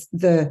 because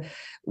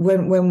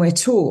when we're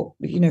taught,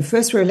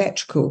 first we're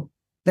electrical,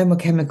 then we're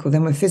chemical,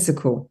 then we're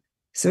physical.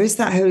 So is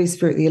that Holy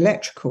Spirit the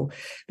electrical?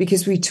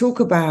 Because we talk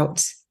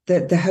about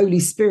the Holy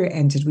Spirit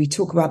entered, we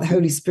talk about the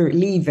Holy Spirit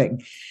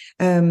leaving.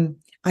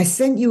 I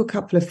sent you a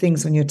couple of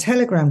things on your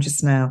Telegram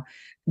just now.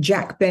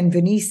 Jack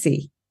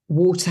Benveniste,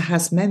 water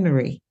has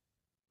memory.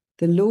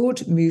 The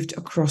Lord moved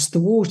across the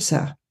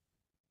water.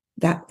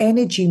 That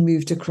energy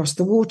moved across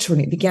the water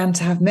and it began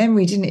to have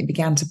memory, didn't it? It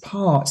began to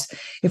part.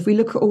 If we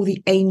look at all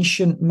the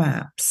ancient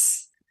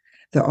maps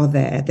that are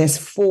there, there's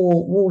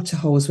 4 water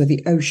holes where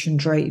the ocean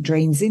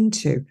drains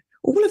into.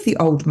 All of the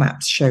old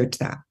maps showed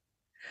that.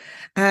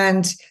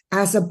 And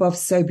as above,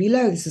 so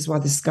below. This is why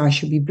the sky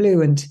should be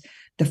blue. And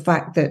the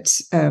fact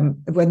that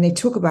when they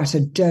talk about a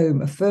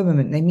dome, a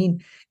firmament, they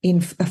mean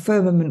in a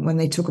firmament, when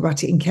they talk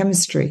about it in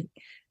chemistry,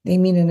 they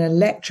mean an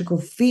electrical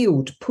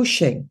field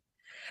pushing.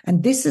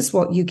 And this is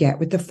what you get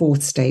with the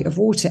 4th state of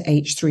water,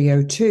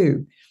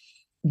 H3O2.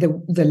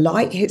 The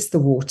light hits the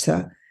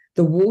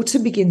water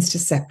begins to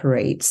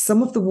separate.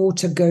 Some of the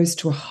water goes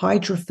to a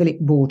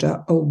hydrophilic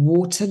border, a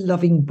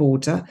water-loving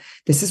border.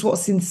 This is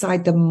what's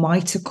inside the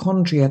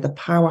mitochondria, the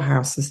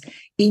powerhouses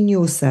in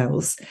your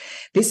cells.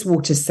 This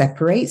water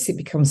separates, it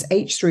becomes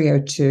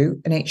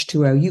H3O2 and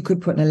H2O. You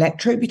could put an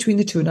electrode between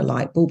the two and a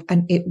light bulb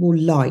and it will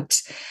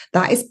light.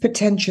 That is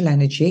potential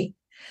energy.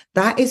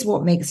 That is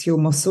what makes your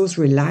muscles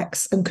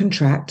relax and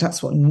contract.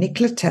 That's what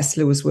Nikola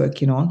Tesla was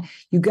working on.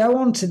 You go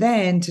on to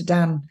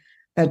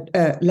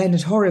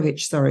Leonard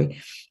Horowitz,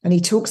 and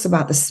he talks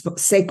about the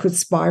sacred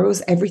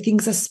spirals.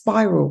 Everything's a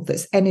spiral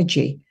that's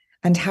energy,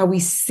 and how we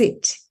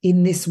sit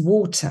in this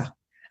water.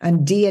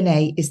 And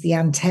DNA is the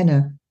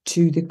antenna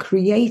to the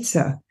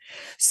creator.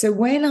 So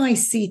when I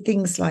see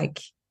things like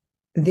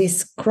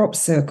this crop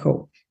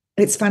circle,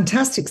 it's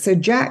fantastic. So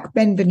Jack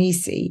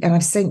Benveniste, and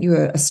I've sent you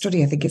a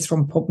study, I think it's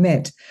from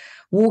PubMed,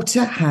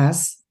 water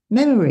has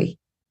memory.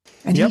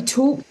 And he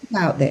talked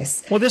about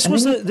this. Well, this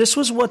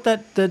was what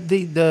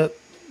the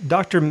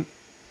Dr.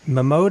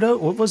 Emoto,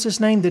 what was his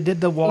name that did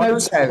the water?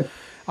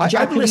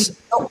 I've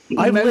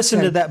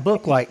listened to that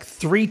book like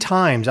 3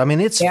 times. I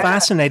mean, it's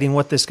fascinating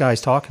what this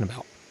guy's talking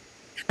about.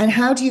 And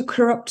how do you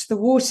corrupt the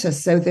water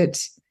so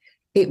that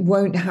it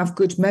won't have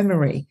good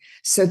memory?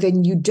 So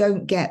then you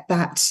don't get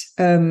that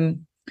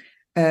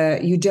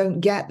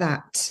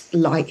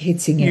light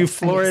hitting it. You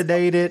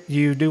fluoridate it.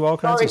 You do all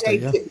kinds of stuff.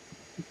 Yeah.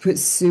 Put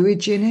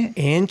sewage in it.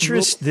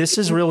 This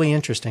is really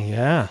interesting.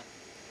 Yeah.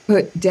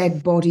 Put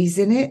dead bodies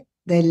in it.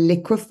 They're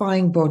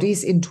liquefying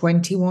bodies in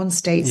 21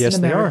 states in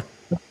America.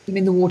 Yes, they are.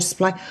 In the water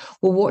supply.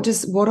 Well,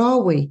 what are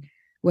we?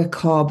 We're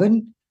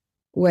carbon.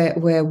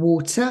 We're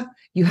water.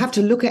 You have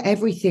to look at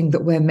everything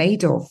that we're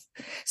made of.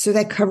 So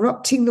they're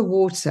corrupting the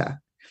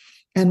water.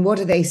 And what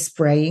are they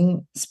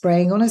spraying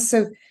on us?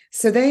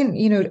 So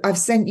then, I've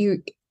sent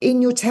you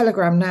in your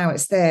Telegram now,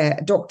 it's there,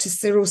 Dr.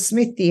 Cyril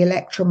Smith, the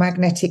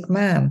electromagnetic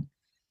man.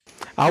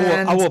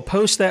 I will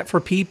post that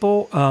for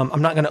people.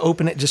 I'm not going to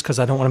open it just because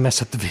I don't want to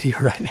mess up the video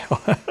right now.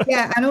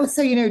 Yeah, and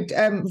also,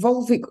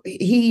 Volvic,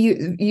 he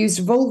used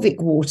Volvic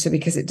water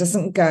because it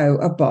doesn't go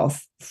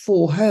above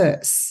 4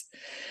 hertz.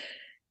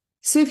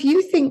 So if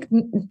you think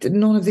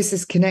none of this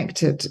is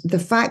connected, the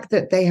fact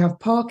that they have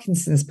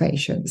Parkinson's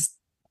patients,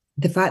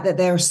 the fact that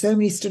there are so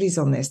many studies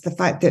on this, the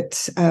fact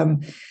that,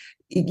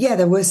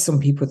 there were some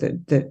people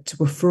that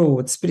were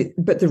frauds,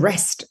 but the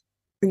rest,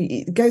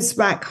 it goes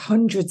back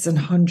hundreds and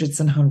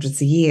hundreds and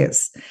hundreds of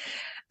years,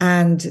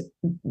 and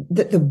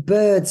that the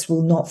birds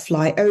will not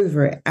fly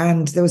over it.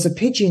 And there was a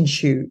pigeon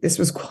shoot. This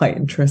was quite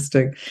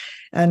interesting.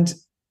 And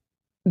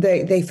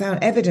they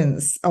found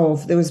evidence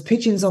there was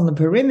pigeons on the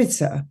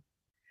perimeter,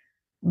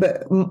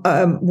 but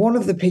one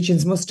of the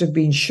pigeons must have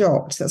been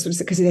shot. That's what,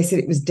 because they said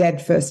it was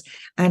dead first.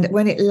 And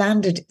when it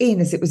landed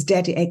as it was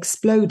dead, it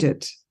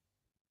exploded.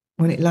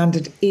 When it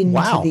landed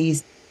into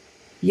these.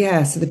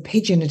 Yeah, so the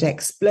pigeon had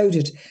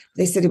exploded.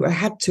 They said it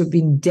had to have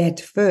been dead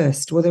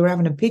first. Well, they were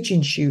having a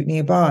pigeon shoot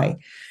nearby.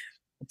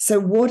 So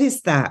what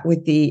is that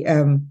with the,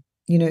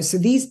 so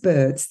these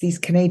birds, these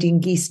Canadian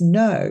geese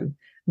know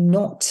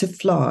not to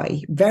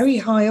fly very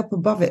high up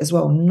above it as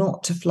well,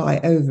 not to fly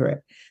over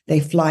it. They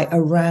fly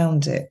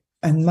around it.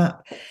 And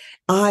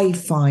I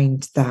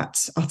find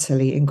that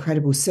utterly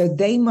incredible. So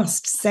they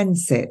must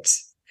sense it.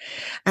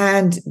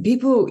 And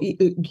people,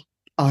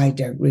 I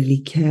don't really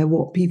care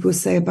what people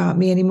say about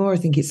me anymore. I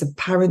think it's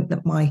apparent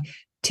that my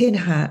tin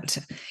hat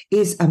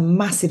is a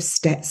massive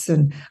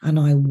Stetson and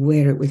I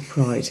wear it with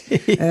pride.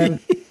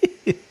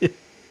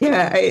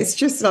 Yeah, it's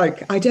just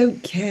like, I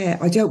don't care.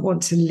 I don't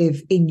want to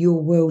live in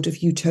your world of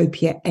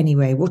utopia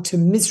anyway. What a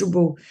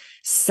miserable,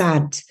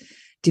 sad,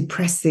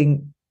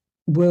 depressing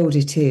world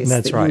it is.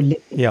 That's right.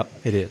 Yeah,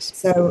 it is.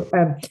 So,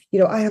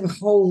 I have a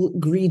whole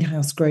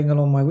greenhouse growing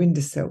along my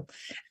windowsill,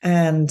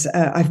 and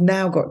I've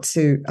got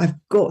to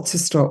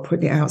start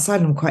putting it outside.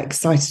 And I'm quite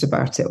excited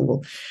about it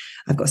all.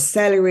 I've got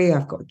celery,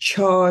 I've got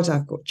chard,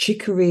 I've got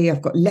chicory,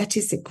 I've got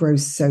lettuce. It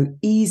grows so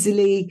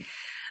easily.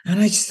 And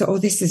I just thought, oh,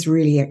 this is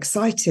really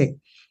exciting.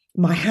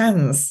 My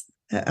hands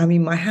are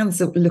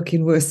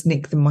looking worse,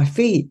 Nick, than my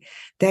feet.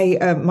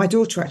 My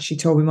daughter actually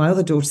told me, my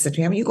other daughter said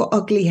to me, you've got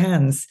ugly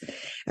hands.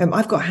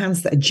 I've got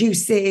hands that are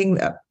juicing,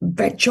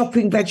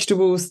 chopping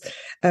vegetables,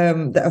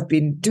 that have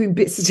been doing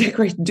bits of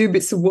decorating, doing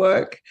bits of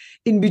work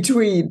in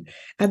between,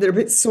 and they're a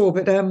bit sore.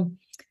 But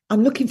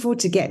I'm looking forward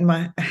to getting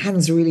my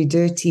hands really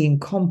dirty in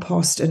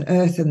compost and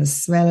earth and the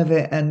smell of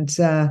it. And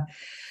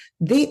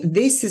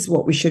this is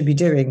what we should be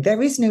doing.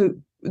 There's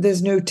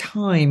no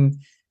time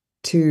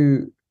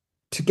to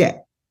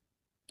get,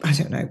 I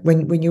don't know,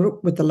 when you're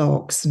up with the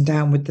larks and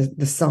down with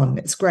the sun,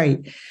 it's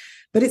great.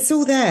 But it's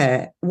all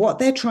there. What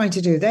they're trying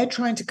to do, they're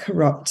trying to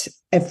corrupt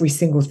every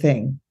single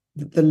thing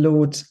that the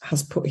Lord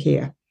has put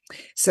here.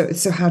 So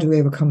how do we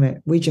overcome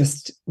it?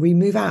 We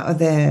move out of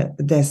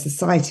their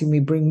society and we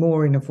bring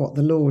more in of what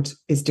the Lord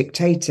is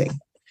dictating.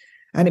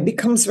 And it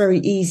becomes very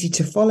easy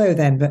to follow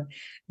then. But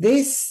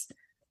this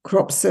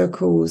crop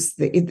circles,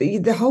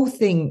 the whole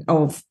thing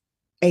of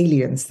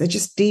aliens, they're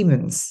just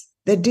demons.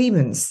 They're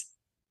demons.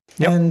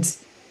 Yep. And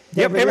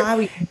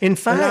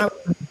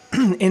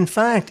in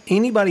fact,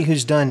 anybody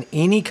who's done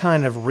any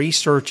kind of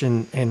research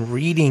and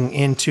reading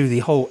into the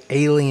whole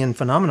alien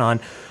phenomenon,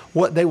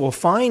 what they will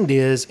find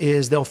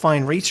is they'll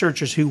find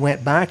researchers who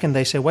went back and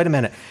they say, wait a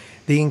minute,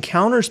 the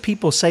encounters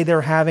people say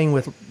they're having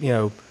with,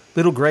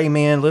 little gray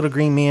men, little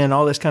green men,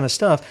 all this kind of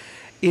stuff,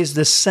 is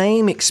the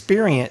same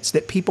experience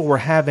that people were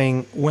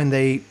having when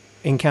they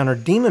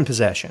encountered demon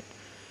possession.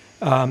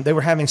 They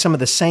were having some of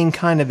the same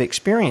kind of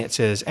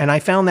experiences. And I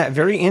found that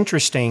very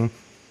interesting.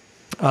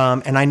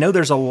 And I know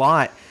there's a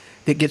lot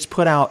that gets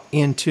put out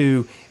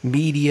into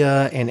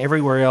media and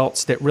everywhere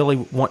else that really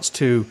wants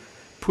to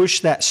push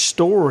that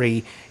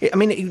story. It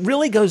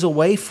really goes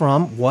away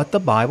from what the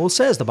Bible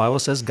says. The Bible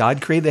says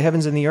God created the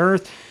heavens and the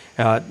earth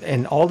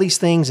and all these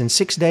things in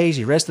 6 days.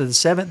 He rested the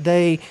seventh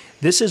day.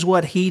 This is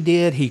what he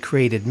did. He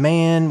created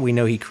man. We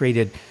know he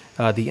created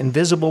the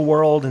invisible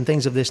world and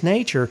things of this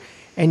nature.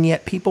 And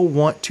yet people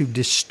want to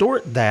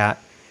distort that.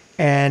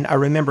 And I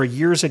remember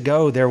years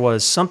ago, there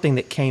was something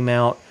that came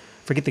out,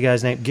 forget the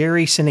guy's name,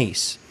 Gary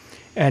Sinise.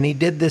 And he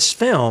did this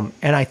film.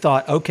 And I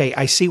thought, okay,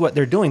 I see what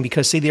they're doing.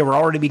 Because, see, they were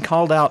already being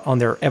called out on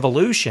their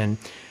evolution.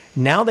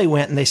 Now they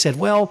went and they said,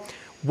 well,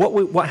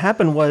 what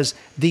happened was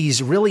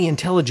these really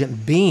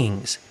intelligent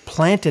beings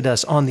planted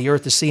us on the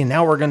earth to see, and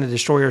now we're going to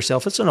destroy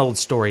ourselves. It's an old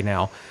story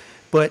now.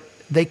 But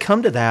they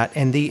come to that,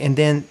 and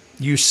then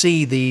you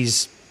see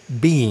these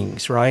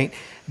beings, right?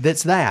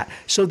 That's that.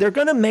 So they're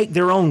going to make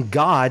their own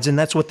gods, and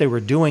that's what they were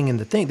doing in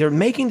the thing. They're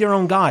making their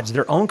own gods,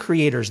 their own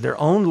creators, their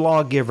own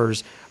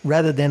lawgivers,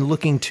 rather than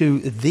looking to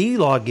the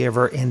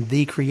lawgiver and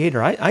the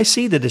creator. I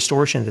see the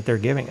distortion that they're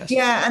giving us.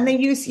 Yeah, and they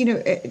use,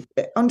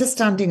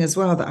 understanding as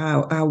well that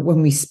our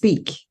when we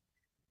speak,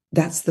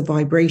 that's the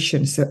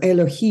vibration. So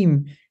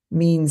Elohim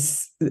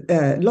means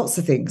lots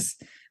of things,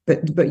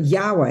 but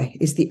Yahweh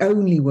is the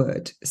only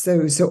word.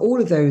 So all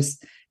of those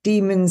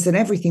demons and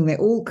everything, they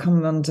all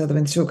come under them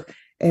and talk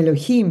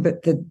Elohim,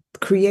 but the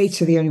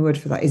creator, the only word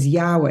for that is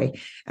Yahweh.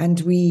 And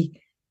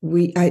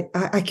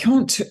I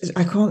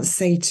can't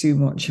say too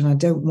much, and I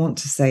don't want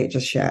to say it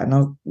just yet, and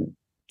I'll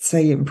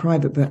say it in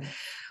private, but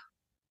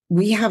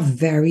we have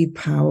very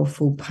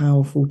powerful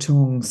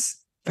tongues,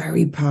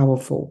 very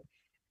powerful.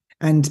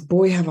 And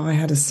boy, have I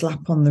had a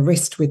slap on the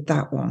wrist with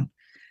that one.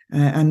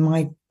 And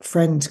my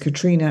friend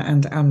Katrina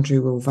and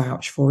Andrew will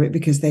vouch for it,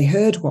 because they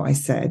heard what I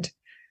said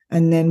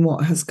and then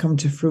what has come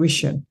to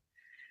fruition.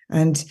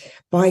 And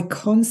by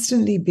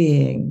constantly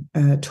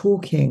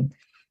talking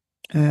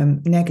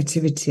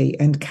negativity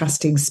and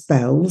casting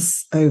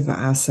spells over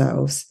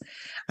ourselves,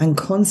 and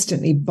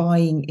constantly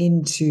buying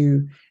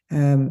into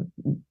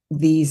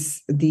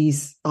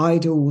these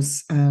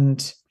idols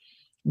and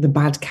the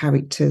bad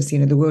characters,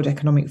 the World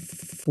Economic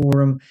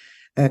Forum,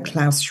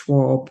 Klaus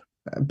Schwab,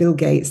 Bill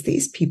Gates,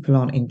 these people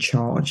aren't in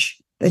charge.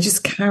 They're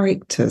just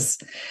characters.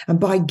 And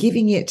by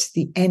giving it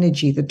the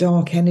energy, the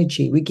dark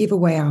energy, we give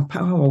away our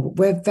power.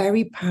 We're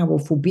very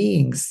powerful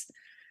beings,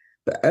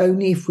 but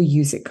only if we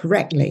use it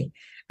correctly.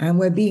 And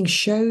we're being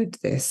showed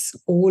this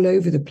all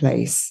over the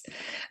place.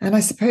 And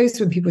I suppose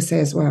when people say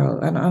as well,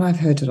 and I've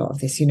heard a lot of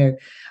this,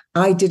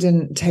 I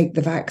didn't take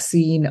the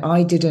vaccine,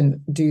 I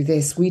didn't do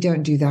this, we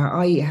don't do that,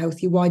 I eat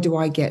healthy, why do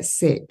I get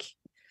sick?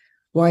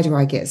 Why do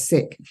I get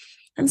sick?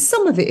 And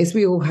some of it is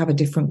we all have a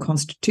different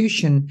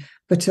constitution,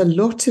 but a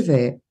lot of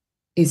it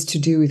is to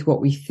do with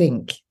what we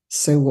think.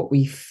 So what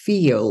we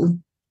feel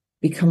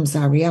becomes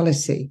our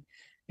reality,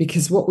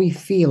 because what we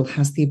feel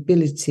has the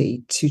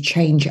ability to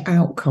change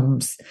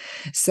outcomes.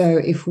 So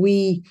if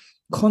we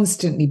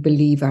constantly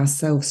believe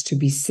ourselves to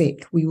be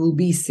sick, we will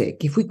be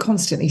sick. If we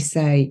constantly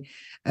say,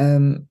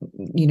 I'm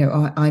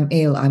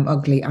ill, I'm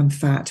ugly, I'm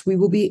fat, we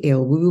will be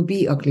ill, we will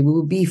be ugly, we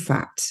will be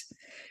fat,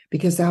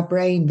 because our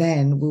brain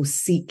then will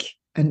seek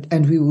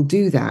and we will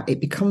do that. It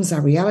becomes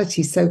our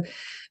reality. So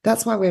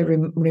that's why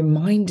we're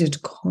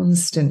reminded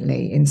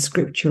constantly in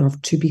scripture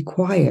of to be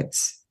quiet,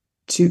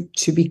 to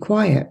be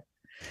quiet.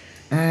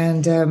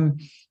 And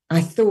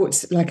I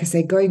thought, like I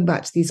say, going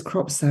back to these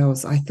crop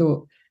cells, I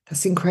thought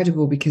that's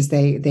incredible, because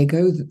they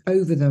go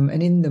over them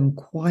and in them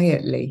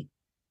quietly.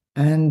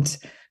 And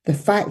the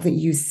fact that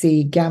you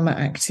see gamma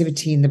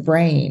activity in the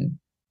brain,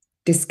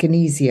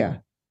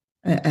 dyskinesia,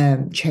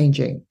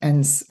 changing,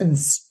 and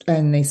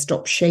they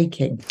stop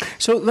shaking.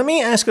 So let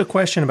me ask a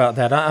question about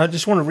that. I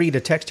just want to read a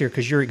text here,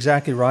 because you're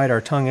exactly right.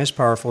 Our tongue is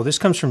powerful. This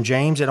comes from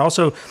James, and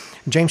also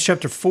James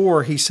chapter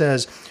 4. He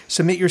says,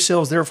 "Submit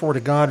yourselves therefore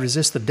to God,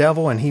 resist the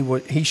devil, and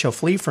he shall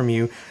flee from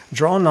you.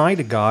 Draw nigh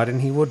to God,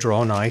 and he will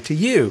draw nigh to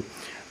you.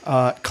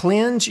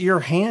 Cleanse your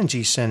hands,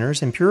 ye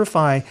sinners, and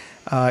purify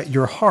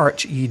your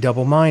hearts, ye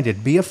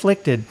double-minded. Be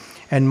afflicted,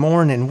 and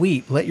mourn and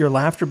weep. Let your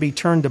laughter be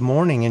turned to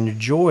mourning, and your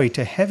joy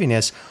to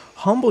heaviness.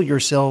 Humble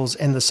yourselves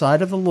in the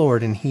sight of the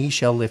Lord, and he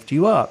shall lift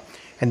you up."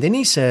 And then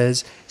he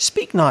says,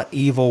 "Speak not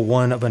evil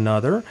one of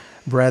another.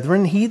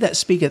 Brethren, he that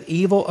speaketh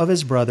evil of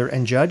his brother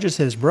and judges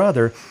his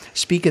brother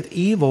speaketh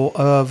evil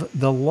of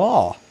the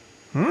law,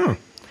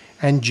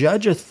 and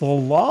judgeth the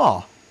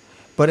law.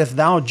 But if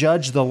thou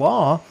judge the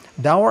law,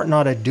 thou art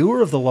not a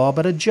doer of the law,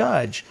 but a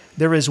judge.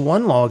 There is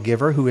one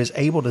lawgiver who is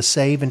able to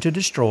save and to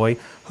destroy.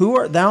 Who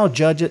art thou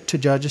to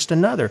judgest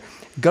another?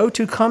 Go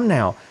to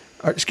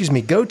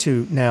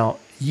now,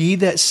 ye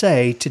that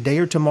say, today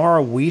or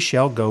tomorrow we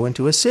shall go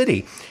into a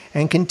city,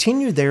 and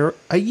continue there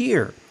a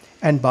year,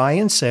 and buy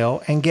and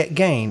sell, and get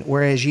gain,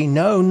 whereas ye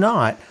know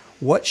not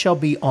what shall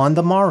be on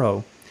the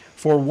morrow.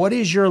 For what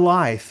is your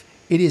life?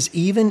 It is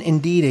even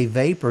indeed a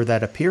vapor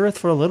that appeareth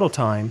for a little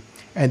time,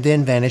 and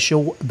then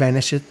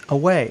vanisheth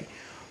away.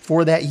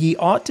 For that ye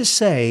ought to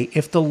say,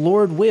 if the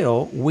Lord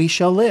will, we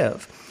shall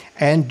live,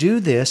 and do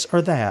this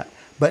or that.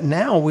 But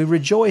now we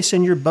rejoice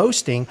in your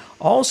boasting.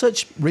 All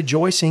such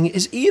rejoicing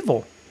is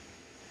evil.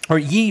 Or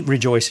ye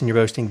rejoice in your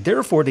boasting.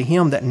 Therefore to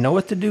him that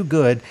knoweth to do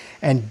good,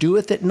 and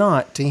doeth it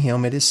not, to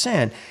him it is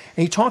sin."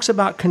 And he talks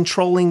about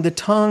controlling the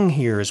tongue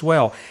here as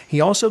well.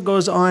 He also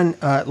goes on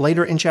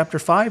later in chapter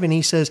 5, and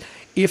he says,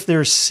 if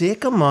there's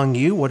sick among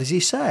you, what does he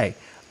say?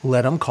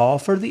 Let them call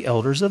for the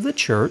elders of the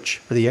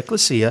church, for the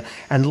ecclesia,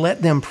 and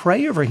let them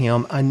pray over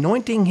him,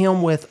 anointing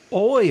him with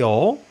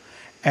oil.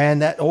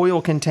 And that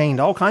oil contained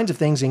all kinds of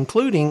things,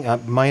 including,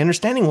 my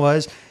understanding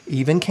was,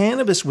 even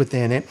cannabis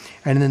within it.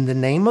 And in the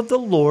name of the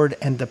Lord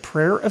and the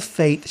prayer of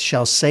faith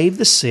shall save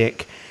the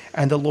sick,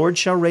 and the Lord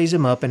shall raise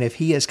him up. And if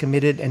he has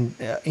committed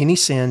any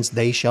sins,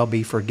 they shall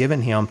be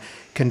forgiven him.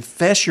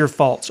 Confess your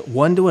faults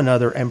one to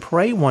another, and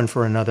pray one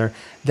for another,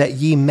 that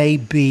ye may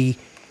be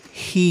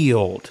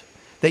healed.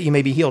 That you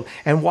may be healed.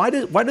 And why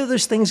do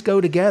those things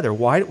go together?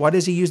 Why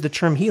does he use the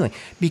term healing?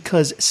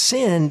 Because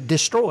sin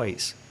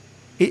destroys.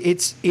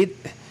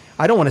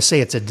 I don't want to say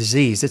it's a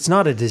disease. It's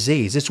not a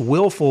disease. It's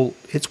willful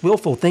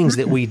things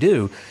that we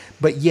do.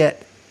 But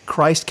yet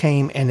Christ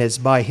came, and it's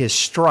by his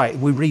stripe.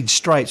 We read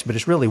stripes, but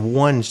it's really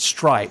one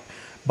stripe.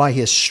 By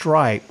his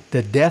stripe,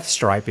 the death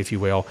stripe, if you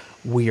will,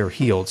 we are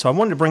healed. So I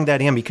wanted to bring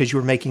that in because you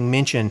were making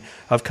mention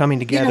of coming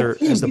together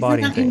as the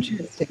body and things.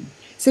 Interesting.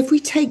 So if we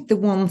take the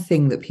one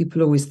thing that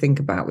people always think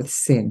about with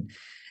sin,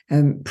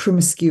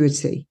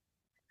 promiscuity,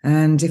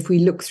 and if we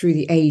look through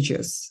the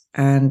ages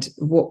and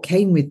what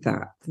came with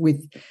that,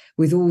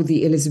 with all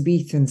the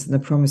Elizabethans and the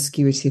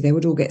promiscuity, they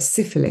would all get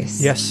syphilis.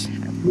 Yes.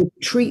 We'd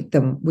treat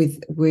them with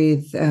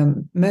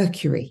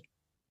mercury.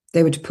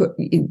 They would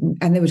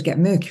they would get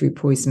mercury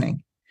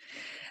poisoning.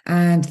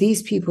 And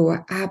these people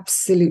were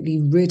absolutely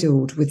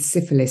riddled with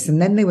syphilis.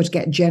 And then they would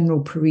get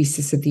general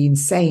paresis of the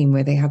insane,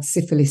 where they had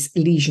syphilis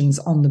lesions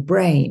on the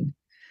brain.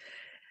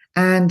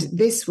 And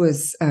this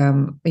was,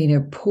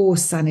 poor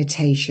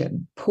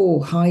sanitation,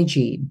 poor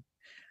hygiene,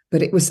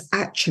 but it was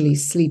actually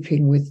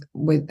sleeping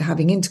with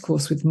having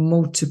intercourse with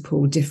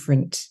multiple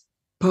different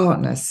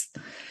partners,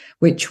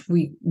 which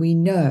we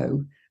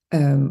know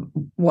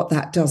what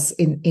that does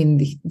in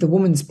the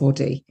woman's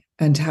body,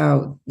 and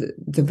how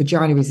the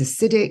vagina is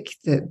acidic.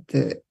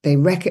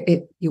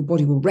 Your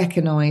body will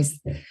recognize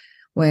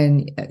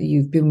when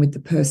you've been with the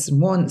person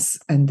once,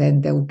 and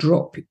then it'll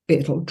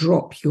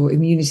drop your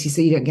immunity,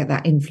 so you don't get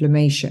that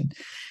inflammation.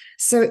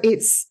 So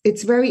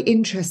it's very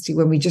interesting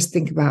when we just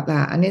think about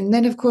that. And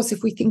then of course,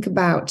 if we think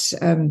about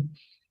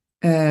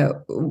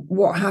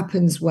what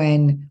happens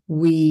when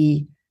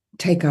we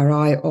take our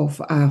eye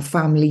off our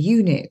family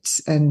unit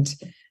and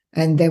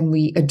then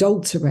we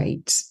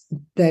adulterate,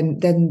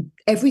 then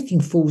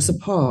everything falls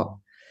apart.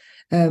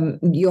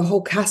 your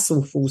whole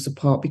castle falls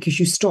apart because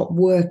you stop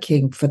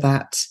working for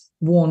that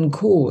one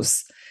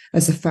cause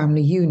as a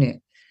family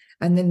unit.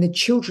 And then the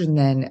children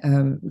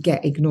then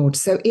get ignored.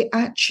 So it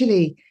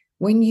actually,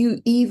 when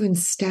you even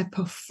step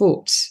a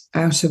foot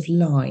out of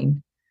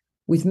line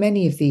with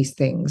many of these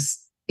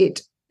things,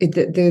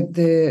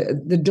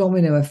 the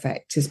domino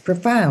effect is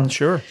profound.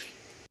 Sure.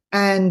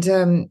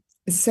 And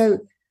so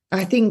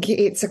I think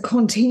it's a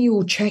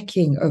continual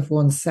checking of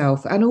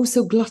oneself, and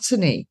also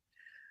gluttony.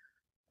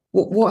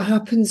 What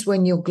happens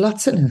when you're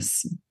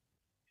gluttonous,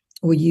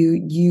 or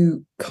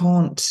you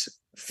can't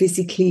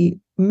physically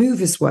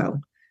move as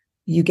well?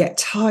 You get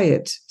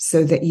tired,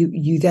 so that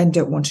you then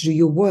don't want to do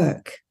your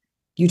work.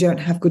 You don't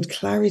have good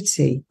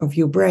clarity of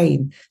your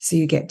brain, so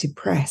you get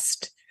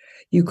depressed.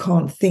 You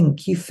can't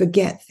think, you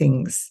forget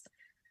things.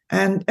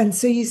 And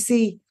so you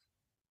see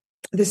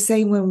the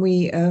same when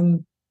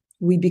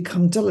we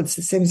become dull. It's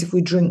the same as if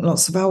we drink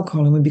lots of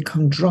alcohol and we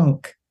become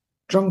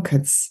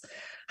drunkards.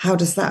 How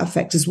does that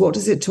affect us? What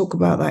does it talk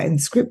about that in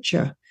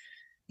Scripture?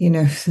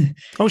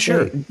 Oh,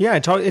 sure. Yeah.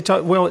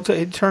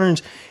 It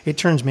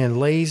turns men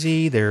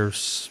lazy. They're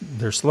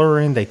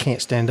slurring. They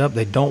can't stand up.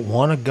 They don't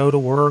want to go to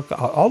work,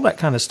 all that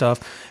kind of stuff,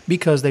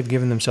 because they've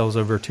given themselves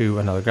over to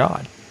another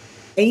god.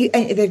 And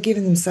they've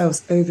given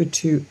themselves over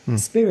to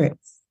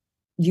spirits.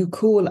 You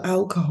call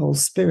alcohol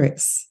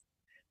spirits,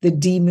 the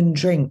demon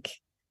drink.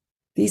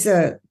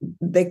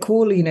 They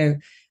call,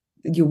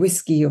 your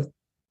whiskey,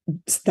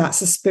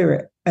 that's a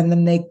spirit. And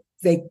then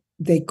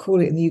they call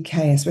it in the UK,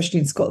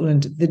 especially in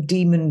Scotland, the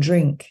demon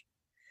drink.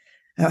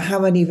 How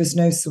many of us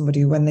know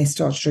somebody, when they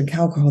start to drink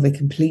alcohol, they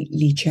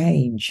completely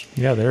change?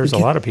 Yeah, there's a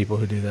lot of people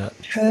who do that.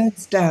 It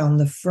turns down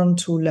the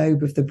frontal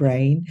lobe of the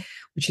brain,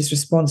 which is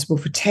responsible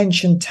for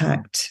attention,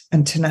 tact,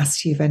 and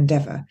tenacity of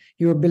endeavor,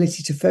 your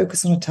ability to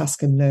focus on a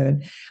task and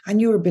learn, and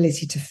your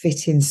ability to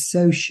fit in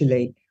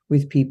socially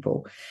with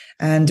people.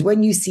 And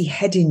when you see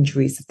head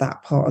injuries of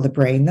that part of the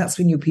brain, that's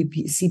when you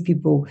see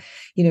people,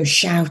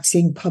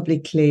 shouting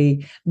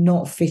publicly,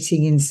 not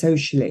fitting in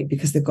socially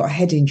because they've got a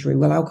head injury.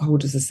 Well, alcohol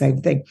does the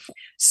same thing.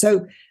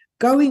 So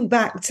going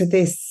back to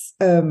this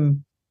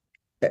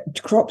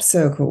crop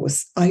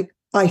circles,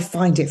 I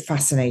find it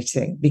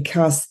fascinating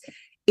because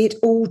it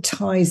all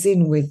ties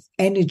in with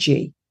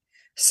energy.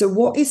 So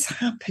what is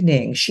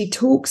happening? She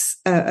talks,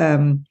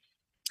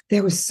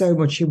 there was so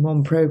much in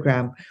one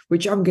program,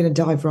 which I'm going to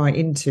dive right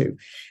into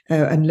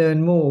and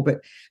learn more.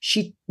 But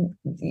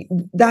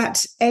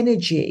that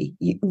energy,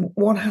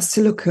 one has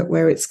to look at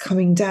where it's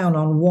coming down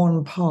on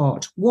one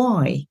part.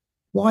 Why?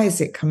 Why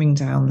is it coming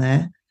down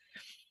there?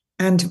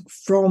 And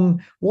from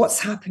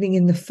what's happening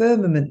in the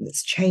firmament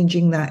that's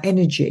changing that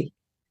energy.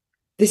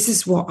 This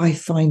is what I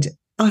find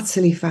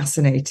utterly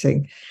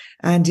fascinating.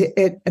 And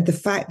the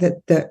fact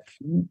that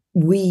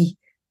we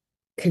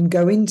can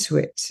go into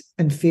it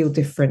and feel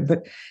different.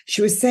 But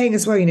she was saying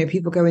as well,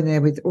 people go in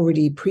there with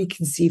already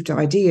preconceived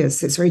ideas.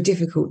 So it's very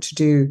difficult to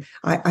do.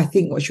 I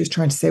think what she was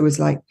trying to say was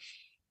like,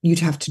 you'd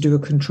have to do a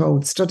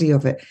controlled study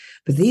of it.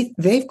 But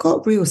they've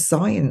got real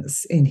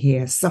science in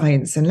here,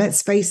 science. And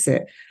let's face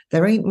it,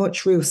 there ain't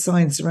much real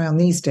science around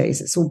these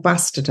days. It's all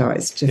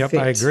bastardized to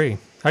fit. I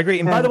agree.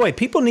 And by the way,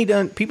 people need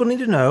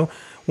to know,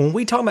 when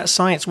we talk about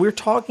science, we're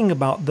talking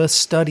about the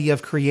study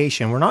of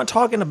creation. We're not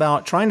talking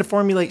about trying to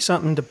formulate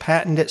something to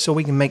patent it so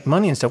we can make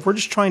money and stuff. We're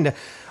just trying to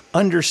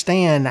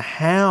understand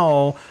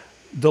how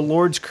the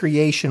Lord's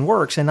creation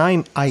works. And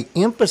I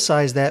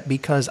emphasize that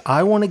because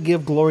I want to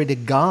give glory to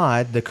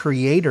God, the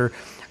Creator,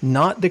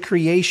 not the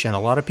creation.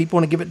 A lot of people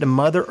want to give it to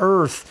Mother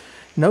Earth.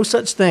 No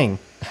such thing.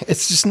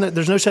 It's just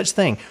there's no such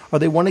thing. Or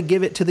they want to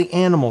give it to the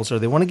animals, or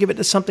they want to give it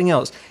to something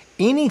else.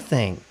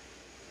 Anything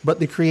but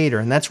the Creator.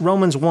 And that's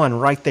Romans 1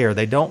 right there.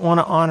 They don't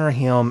want to honor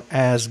Him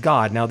as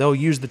God. Now, they'll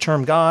use the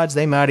term gods.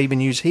 They might even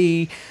use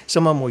He.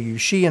 Some of them will use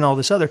she and all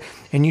this other.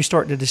 And you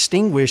start to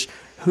distinguish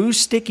who's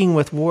sticking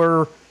with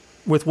what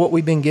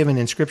we've been given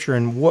in Scripture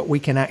and what we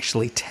can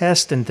actually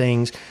test and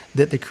things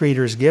that the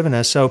Creator has given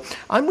us. So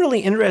I'm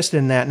really interested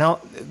in that. Now,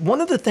 one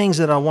of the things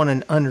that I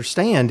want to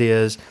understand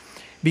is,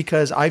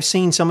 because I've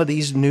seen some of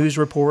these news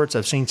reports,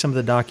 I've seen some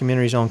of the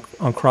documentaries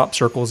on crop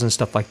circles and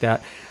stuff like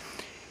that.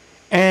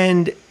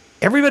 And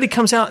everybody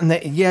comes out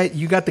and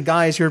you got the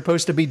guys who are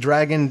supposed to be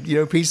dragging,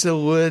 piece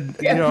of wood,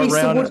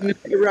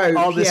 around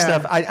all this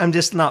stuff. I'm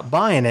just not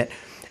buying it.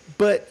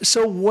 But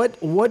so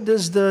what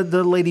does the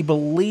lady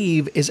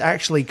believe is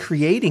actually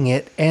creating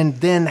it? And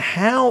then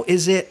how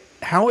is it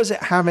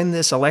having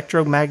this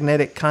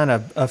electromagnetic kind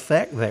of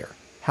effect there?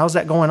 How's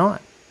that going on?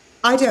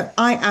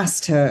 I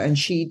asked her and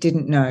she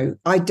didn't know.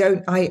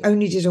 I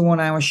only did a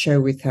 1-hour show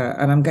with her,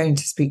 and I'm going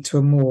to speak to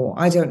her more.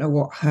 I don't know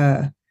what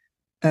her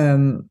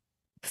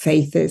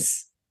faith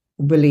is,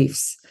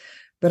 beliefs,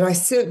 but I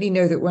certainly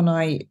know that when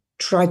I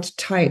tried to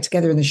tie it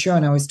together in the show,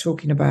 and I was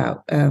talking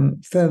about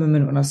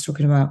firmament, when I was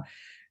talking about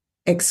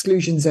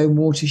exclusion zone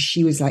water,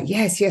 she was like,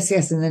 yes.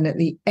 And then at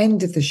the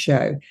end of the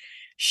show,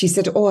 she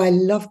said, oh, I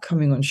love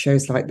coming on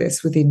shows like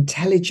this with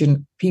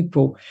intelligent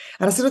people.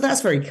 And I said, oh,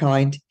 that's very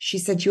kind. She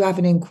said, you have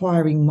an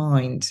inquiring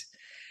mind.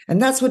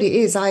 And that's what it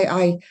is.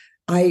 I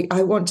I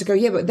want to go,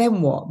 yeah, but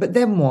then what? But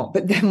then what?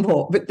 But then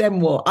what? But then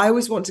what? I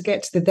always want to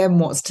get to the then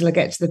what's till I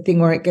get to the thing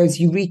where it goes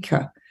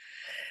eureka.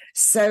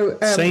 So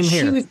same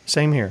here.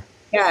 Same here.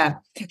 Yeah,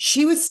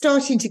 she was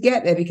starting to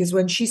get there because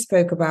when she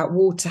spoke about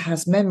water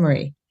has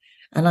memory,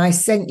 and I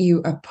sent you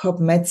a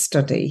PubMed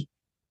study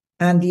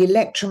and the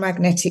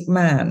electromagnetic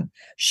man,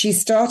 she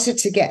started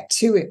to get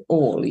to it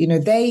all. You know,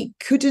 they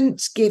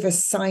couldn't give a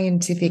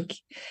scientific,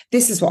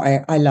 this is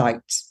what I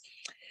liked.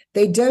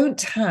 They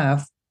don't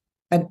have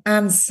an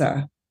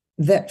answer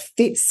that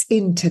fits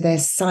into their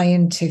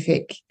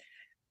scientific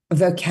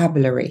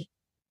vocabulary.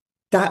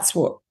 That's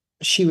what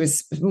she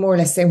was more or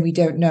less saying, we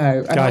don't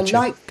know.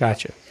 And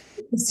Gotcha.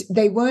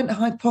 They weren't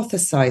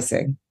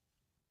hypothesizing.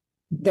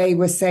 They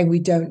were saying, we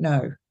don't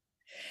know.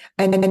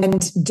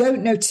 And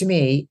don't know to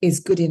me is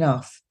good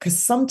enough, because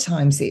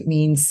sometimes it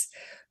means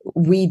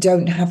we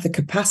don't have the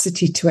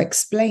capacity to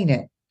explain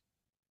it.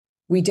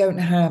 We don't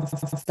have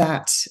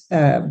that.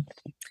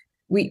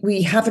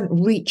 We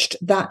haven't reached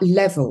that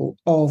level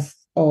of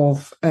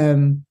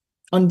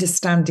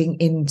understanding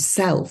in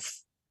self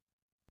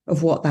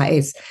of what that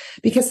is.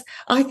 Because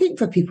I think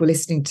for people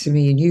listening to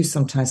me and you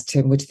sometimes,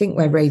 Tim, would think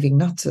we're raving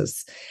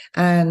nutters,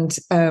 and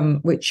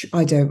which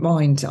I don't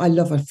mind. I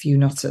love a few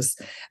nutters.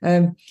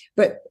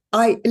 But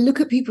I look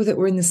at people that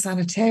were in the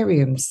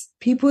sanitariums,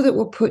 people that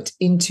were put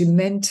into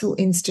mental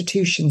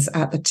institutions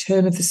at the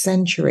turn of the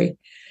century.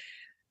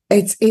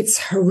 It's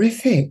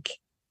horrific,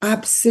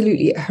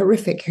 absolutely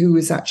horrific who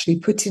was actually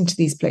put into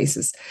these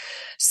places.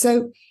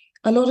 So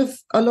a lot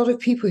of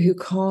people who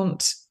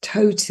can't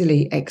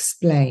totally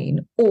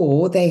explain,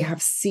 or they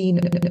have seen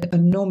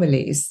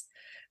anomalies,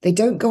 they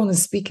don't go on and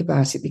speak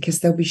about it because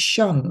they'll be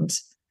shunned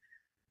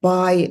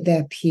by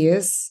their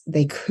peers.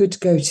 They could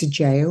go to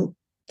jail.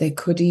 They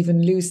could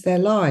even lose their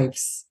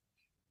lives.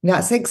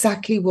 That's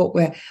exactly what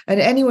and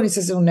anyone who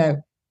says, oh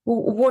no,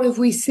 well, what have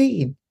we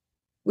seen?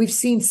 We've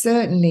seen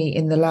certainly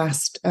in the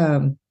last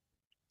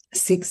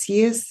 6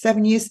 years,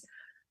 7 years,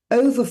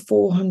 over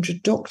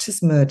 400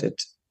 doctors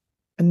murdered.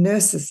 And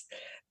nurses,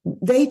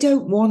 they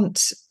don't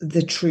want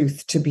the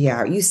truth to be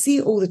out. You see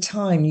it all the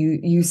time.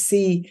 You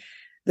see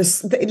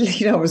this.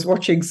 You know, I was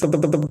watching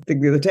something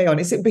the other day on.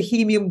 Is it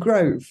Bohemian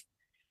Grove?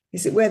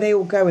 Is it where they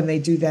all go and they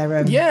do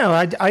their?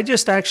 Yeah, I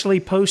just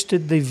actually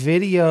posted the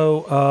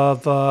video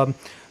of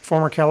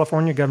former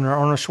California Governor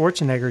Arnold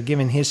Schwarzenegger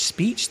giving his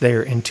speech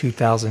there in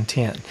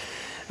 2010.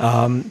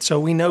 So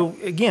we know,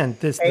 again,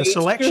 the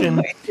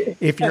selection,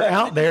 if you're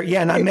out there.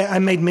 Yeah, and I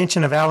made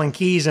mention of Alan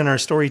Keyes in our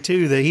story,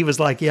 too, that he was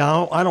like,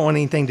 yeah, I don't want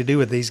anything to do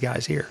with these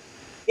guys here.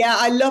 Yeah,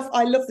 I love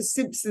the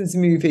Simpsons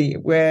movie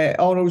where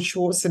Arnold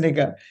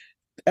Schwarzenegger,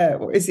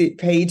 what is it,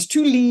 paid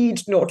to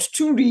lead, not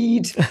to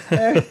read.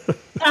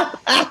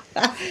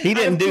 He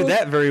didn't do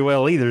that very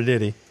well either,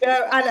 did he?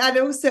 No, and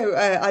also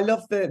I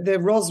love the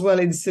Roswell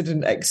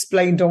incident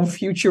explained on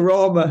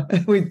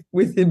Futurama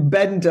with him,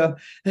 Bender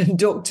and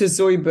Dr.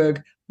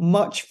 Zoidberg.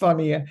 Much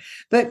funnier.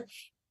 But,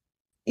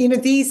 you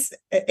know,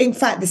 in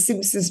fact, the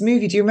Simpsons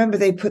movie, do you remember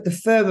they put the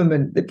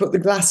firmament, they put the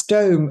glass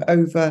dome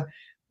over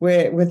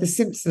where the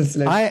Simpsons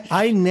live?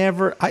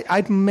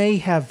 I may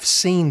have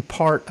seen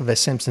part of a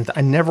Simpsons.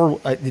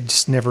 It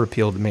just never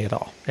appealed to me at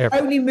all. Ever.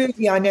 Only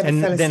movie I never fell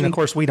asleep. And then, of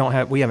course, we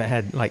haven't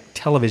had like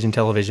television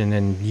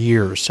in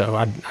years, so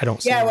I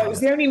don't see it. Yeah, well, it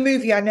was the only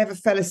movie I never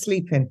fell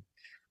asleep in.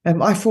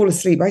 I fall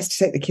asleep. I used to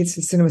take the kids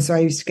to the cinema, so I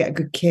used to get a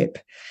good kip.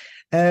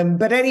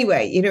 But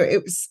anyway, you know,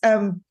 it was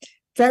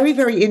very,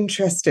 very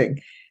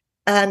interesting.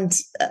 And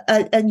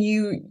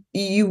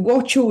you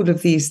watch all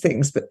of these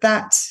things, but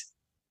that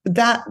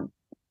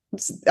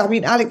I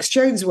mean, Alex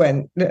Jones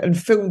went and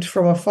filmed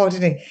from afar,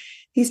 didn't he?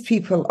 These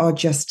people are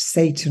just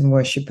Satan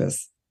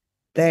worshippers.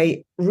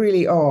 They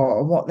really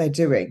are what they're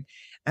doing.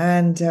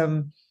 And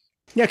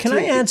yeah, can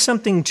I add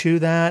something to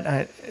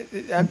that?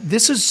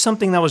 This is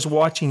something I was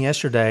watching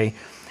yesterday.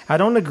 I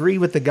don't agree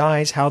with the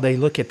guys how they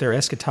look at their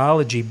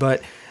eschatology,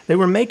 but they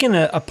were making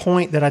a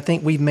point that I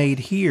think we've made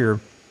here,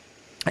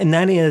 and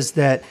that is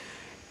that,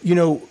 you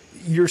know,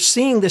 you're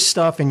seeing this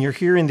stuff and you're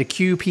hearing the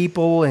Q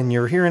people and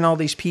you're hearing all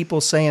these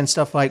people saying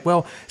stuff like,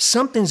 well,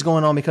 something's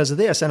going on because of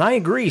this. And I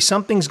agree,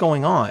 something's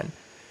going on.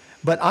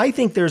 But I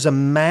think there's a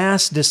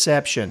mass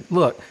deception.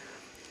 Look,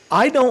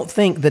 I don't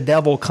think the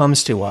devil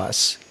comes to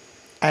us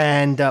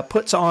and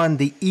puts on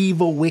the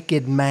evil,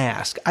 wicked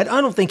mask. I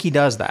don't think he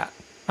does that.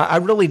 I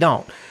really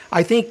don't.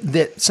 I think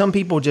that some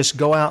people just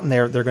go out and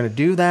they're going to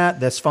do that.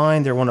 That's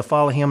fine. They want to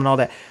follow him and all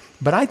that.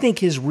 But I think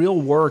his real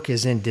work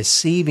is in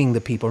deceiving the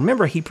people.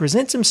 Remember, he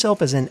presents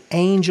himself as an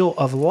angel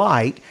of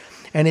light,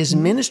 and his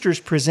ministers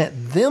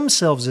present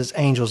themselves as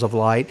angels of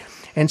light.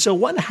 And so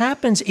what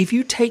happens if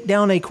you take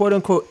down a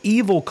quote-unquote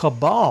evil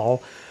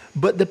cabal,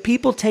 but the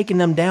people taking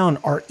them down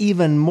are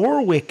even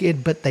more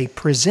wicked, but they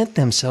present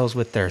themselves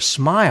with their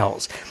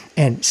smiles?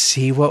 And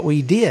see what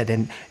we did.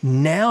 And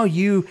now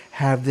you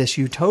have this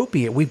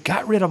utopia. We've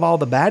got rid of all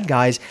the bad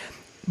guys,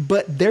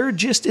 but they're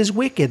just as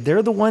wicked.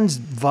 They're the ones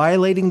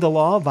violating the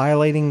law,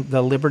 violating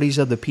the liberties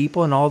of the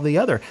people and all the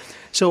other.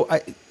 So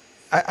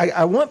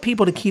I want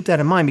people to keep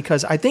that in mind,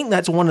 because I think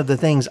that's one of the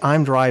things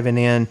I'm driving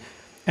in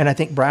and I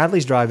think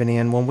Bradley's driving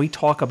in when we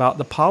talk about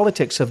the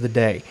politics of the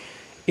day,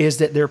 is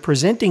that they're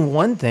presenting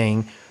one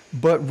thing,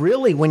 but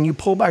really when you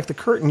pull back the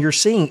curtain, you're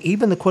seeing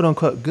even the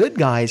quote-unquote good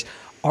guys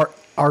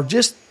are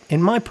just,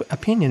 in my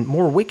opinion,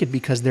 more wicked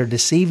because they're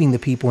deceiving the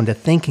people into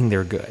thinking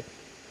they're good.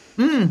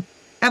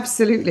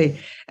 Absolutely.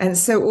 And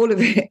so all of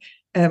it,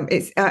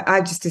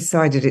 I just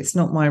decided it's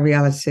not my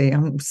reality.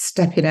 I'm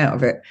stepping out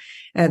of it.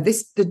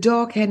 The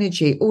dark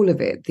energy, all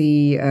of it.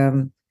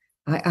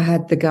 I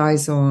had the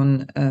guys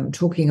on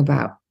talking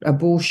about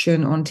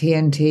abortion on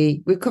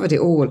TNT. We've covered it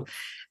all,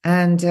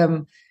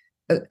 and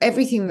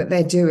everything that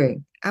they're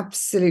doing,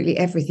 absolutely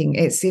everything.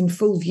 It's in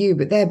full view,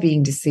 but they're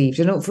being deceived.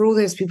 And for all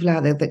those people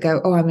out there that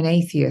go, "Oh, I'm an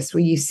atheist,"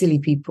 well, you silly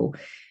people.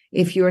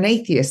 If you're an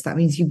atheist, that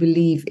means you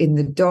believe in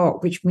the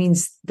dark, which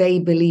means they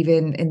believe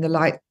in the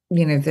light,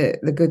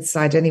 the good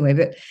side anyway.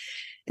 But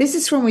this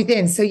is from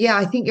within. So, yeah,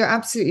 I think you're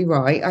absolutely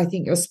right. I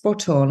think you're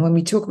spot on. When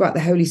we talk about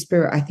the Holy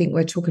Spirit, I think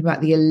we're talking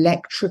about the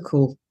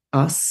electrical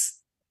us,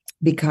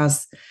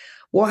 because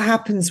what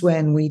happens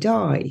when we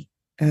die?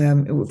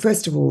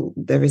 First of all,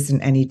 there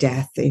isn't any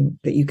death that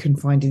you can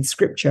find in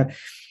Scripture.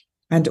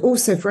 And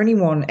also for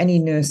anyone, any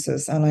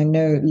nurses, and I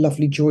know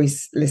lovely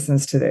Joyce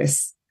listens to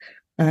this,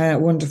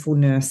 wonderful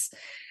nurse.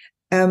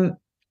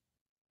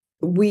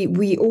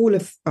 We all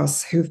of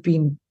us who've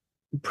been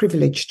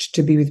privileged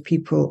to be with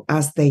people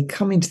as they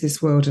come into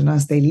this world and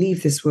as they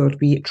leave this world,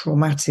 be it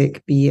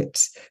traumatic, be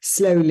it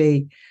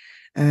slowly,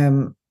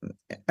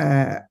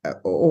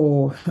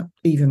 or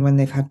even when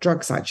they've had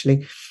drugs,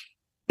 actually.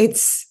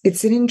 It's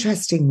an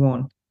interesting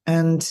one.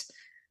 And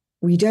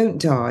we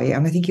don't die.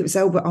 And I think it was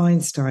Albert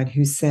Einstein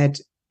who said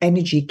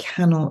energy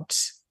cannot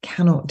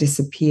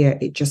disappear.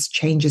 It just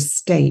changes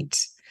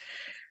state.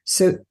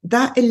 So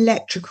that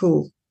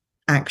electrical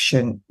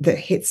action that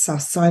hits our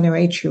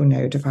sinoatrial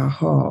node of our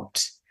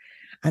heart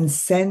and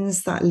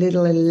sends that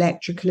little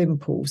electrical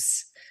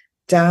impulse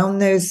down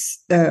those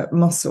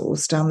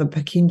muscles, down the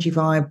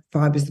Purkinje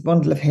fibers, the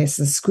bundle of His,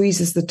 and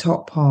squeezes the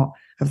top part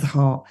of the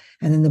heart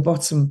and then the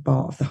bottom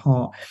part of the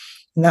heart.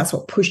 And that's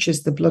what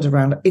pushes the blood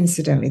around.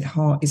 Incidentally, the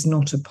heart is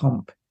not a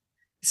pump.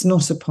 It's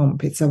not a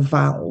pump. It's a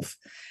valve.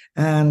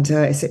 And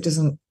it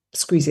doesn't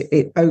squeeze it,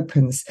 it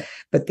opens.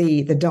 But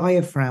the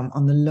diaphragm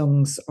on the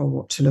lungs are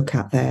what to look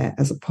at there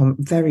as a pump.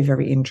 Very,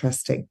 very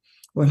interesting.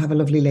 We'll have a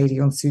lovely lady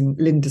on soon,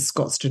 Linda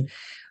Scottston,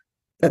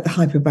 at the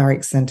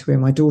Hyperbaric Centre where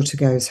my daughter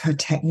goes. Her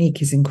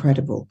technique is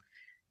incredible.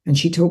 And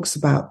she talks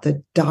about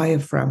the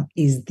diaphragm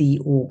is the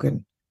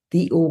organ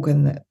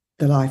that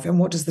the life. And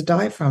what does the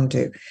diaphragm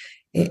do?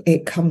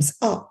 It comes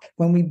up.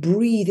 When we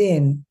breathe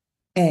in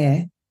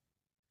air,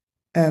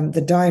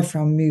 the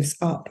diaphragm moves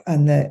up,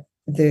 and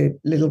the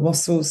little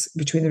muscles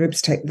between the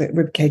ribs take the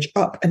rib cage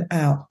up and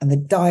out, and the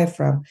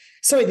diaphragm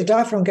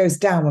goes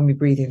down when we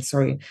breathe in.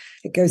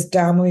 It goes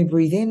down when we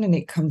breathe in, and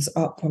it comes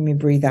up when we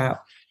breathe out.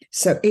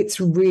 So it's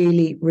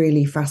really,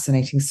 really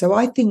fascinating. So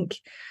I think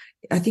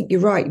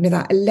you're right.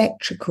 That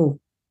electrical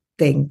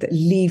thing that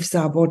leaves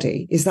our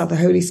body, is that the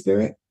Holy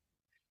Spirit?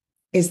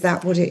 Is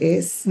that what it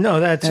is? No,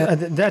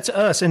 that's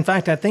us. In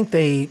fact, I think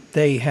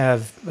they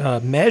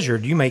have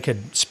measured. You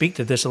could speak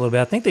to this a little bit.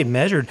 I think they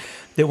measured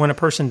that when a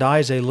person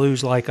dies, they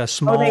lose like a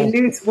small. They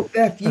lose.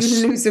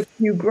 You lose a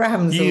few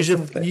grams.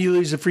 You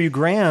lose a few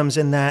grams,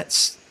 and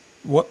that's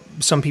what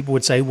some people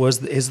would say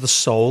is the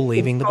soul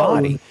leaving the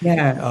body.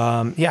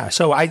 Yeah.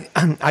 So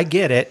I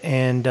get it,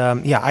 and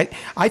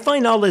I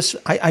find all this.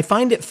 I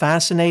find it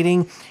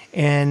fascinating,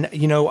 and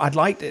I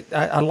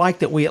like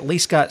that we at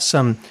least got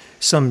some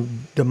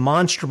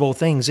demonstrable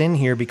things in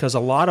here, because a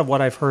lot of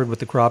what I've heard with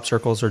the crop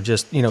circles are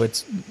just,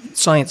 it's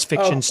science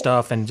fiction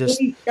stuff and just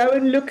go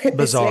and look at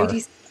bizarre.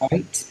 This lady's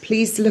site.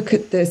 Please look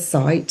at the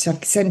site.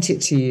 I've sent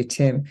it to you,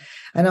 Tim,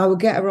 and I will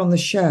get her on the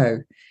show.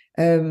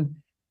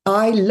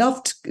 I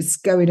loved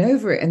going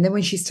over it. And then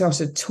when she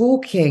started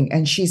talking,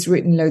 and she's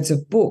written loads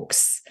of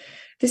books,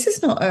 this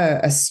is not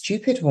a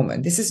stupid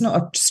woman. This is not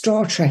a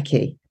Star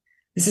Trekkie.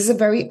 This is a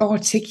very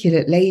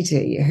articulate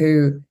lady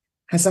who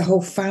has a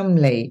whole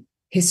family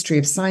history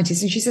of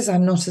scientists. And she says,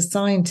 I'm not a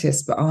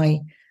scientist, but I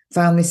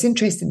found this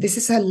interesting. This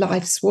is her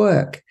life's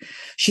work.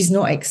 She's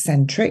not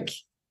eccentric.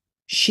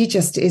 She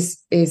just is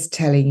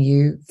telling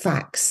you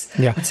facts.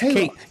 Yeah.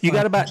 Kate, you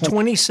got about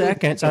 20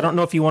 seconds. I don't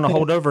know if you want to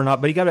hold over or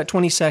not, but you got about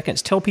 20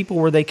 seconds. Tell people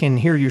where they can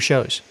hear your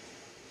shows.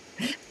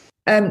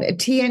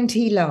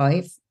 TNT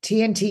Live,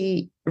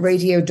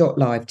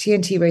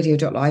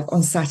 TNTradio.live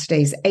on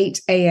Saturdays,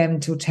 8 a.m.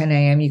 till 10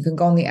 a.m. You can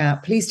go on the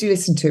app. Please do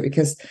listen to it,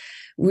 because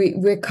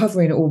we're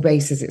covering all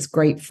bases. It's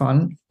great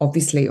fun,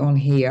 obviously, on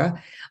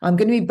here. I'm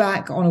going to be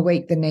back on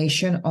Awake the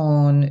Nation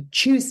on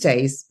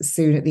Tuesdays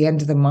soon at the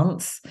end of the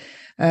month.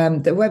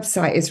 The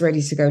website is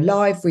ready to go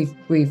live.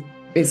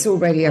 It's all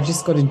ready. I've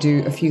just got to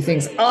do a few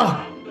things.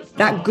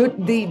 That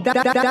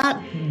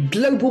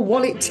global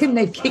wallet, Tim,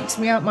 they've kicked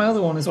me out my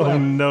other one as well. Oh,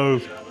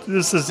 no.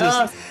 This is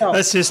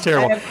that's just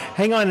terrible.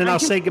 Hang on, and I'll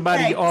say goodbye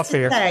to you off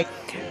air.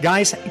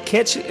 Guys,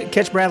 catch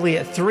Bradley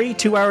at 3,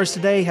 2 hours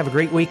today. Have a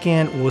great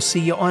weekend. We'll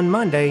see you on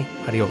Monday.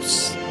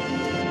 Adios.